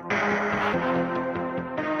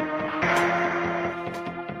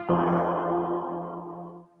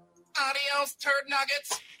 Adios, turd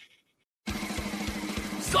nuggets.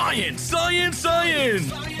 Science, science, science!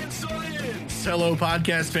 Science, science! Hello,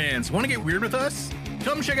 podcast fans. Want to get weird with us?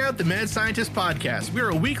 Come check out the Mad Scientist Podcast. We're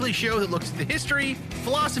a weekly show that looks at the history,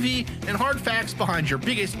 philosophy, and hard facts behind your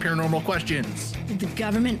biggest paranormal questions. Did the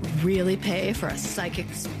government really pay for a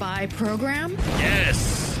psychic spy program?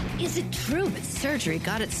 Yes! Is it true that surgery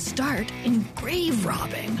got its start in grave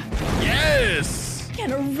robbing? Yes!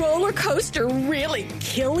 Can a roller coaster really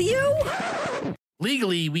kill you?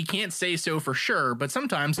 Legally, we can't say so for sure, but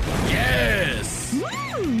sometimes, yes!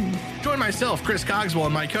 Join myself, Chris Cogswell,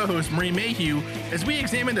 and my co-host, Marie Mayhew, as we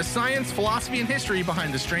examine the science, philosophy, and history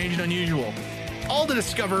behind the strange and unusual. All to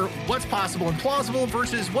discover what's possible and plausible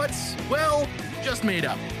versus what's, well, just made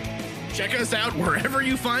up. Check us out wherever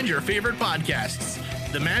you find your favorite podcasts.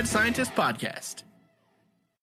 The Mad Scientist Podcast.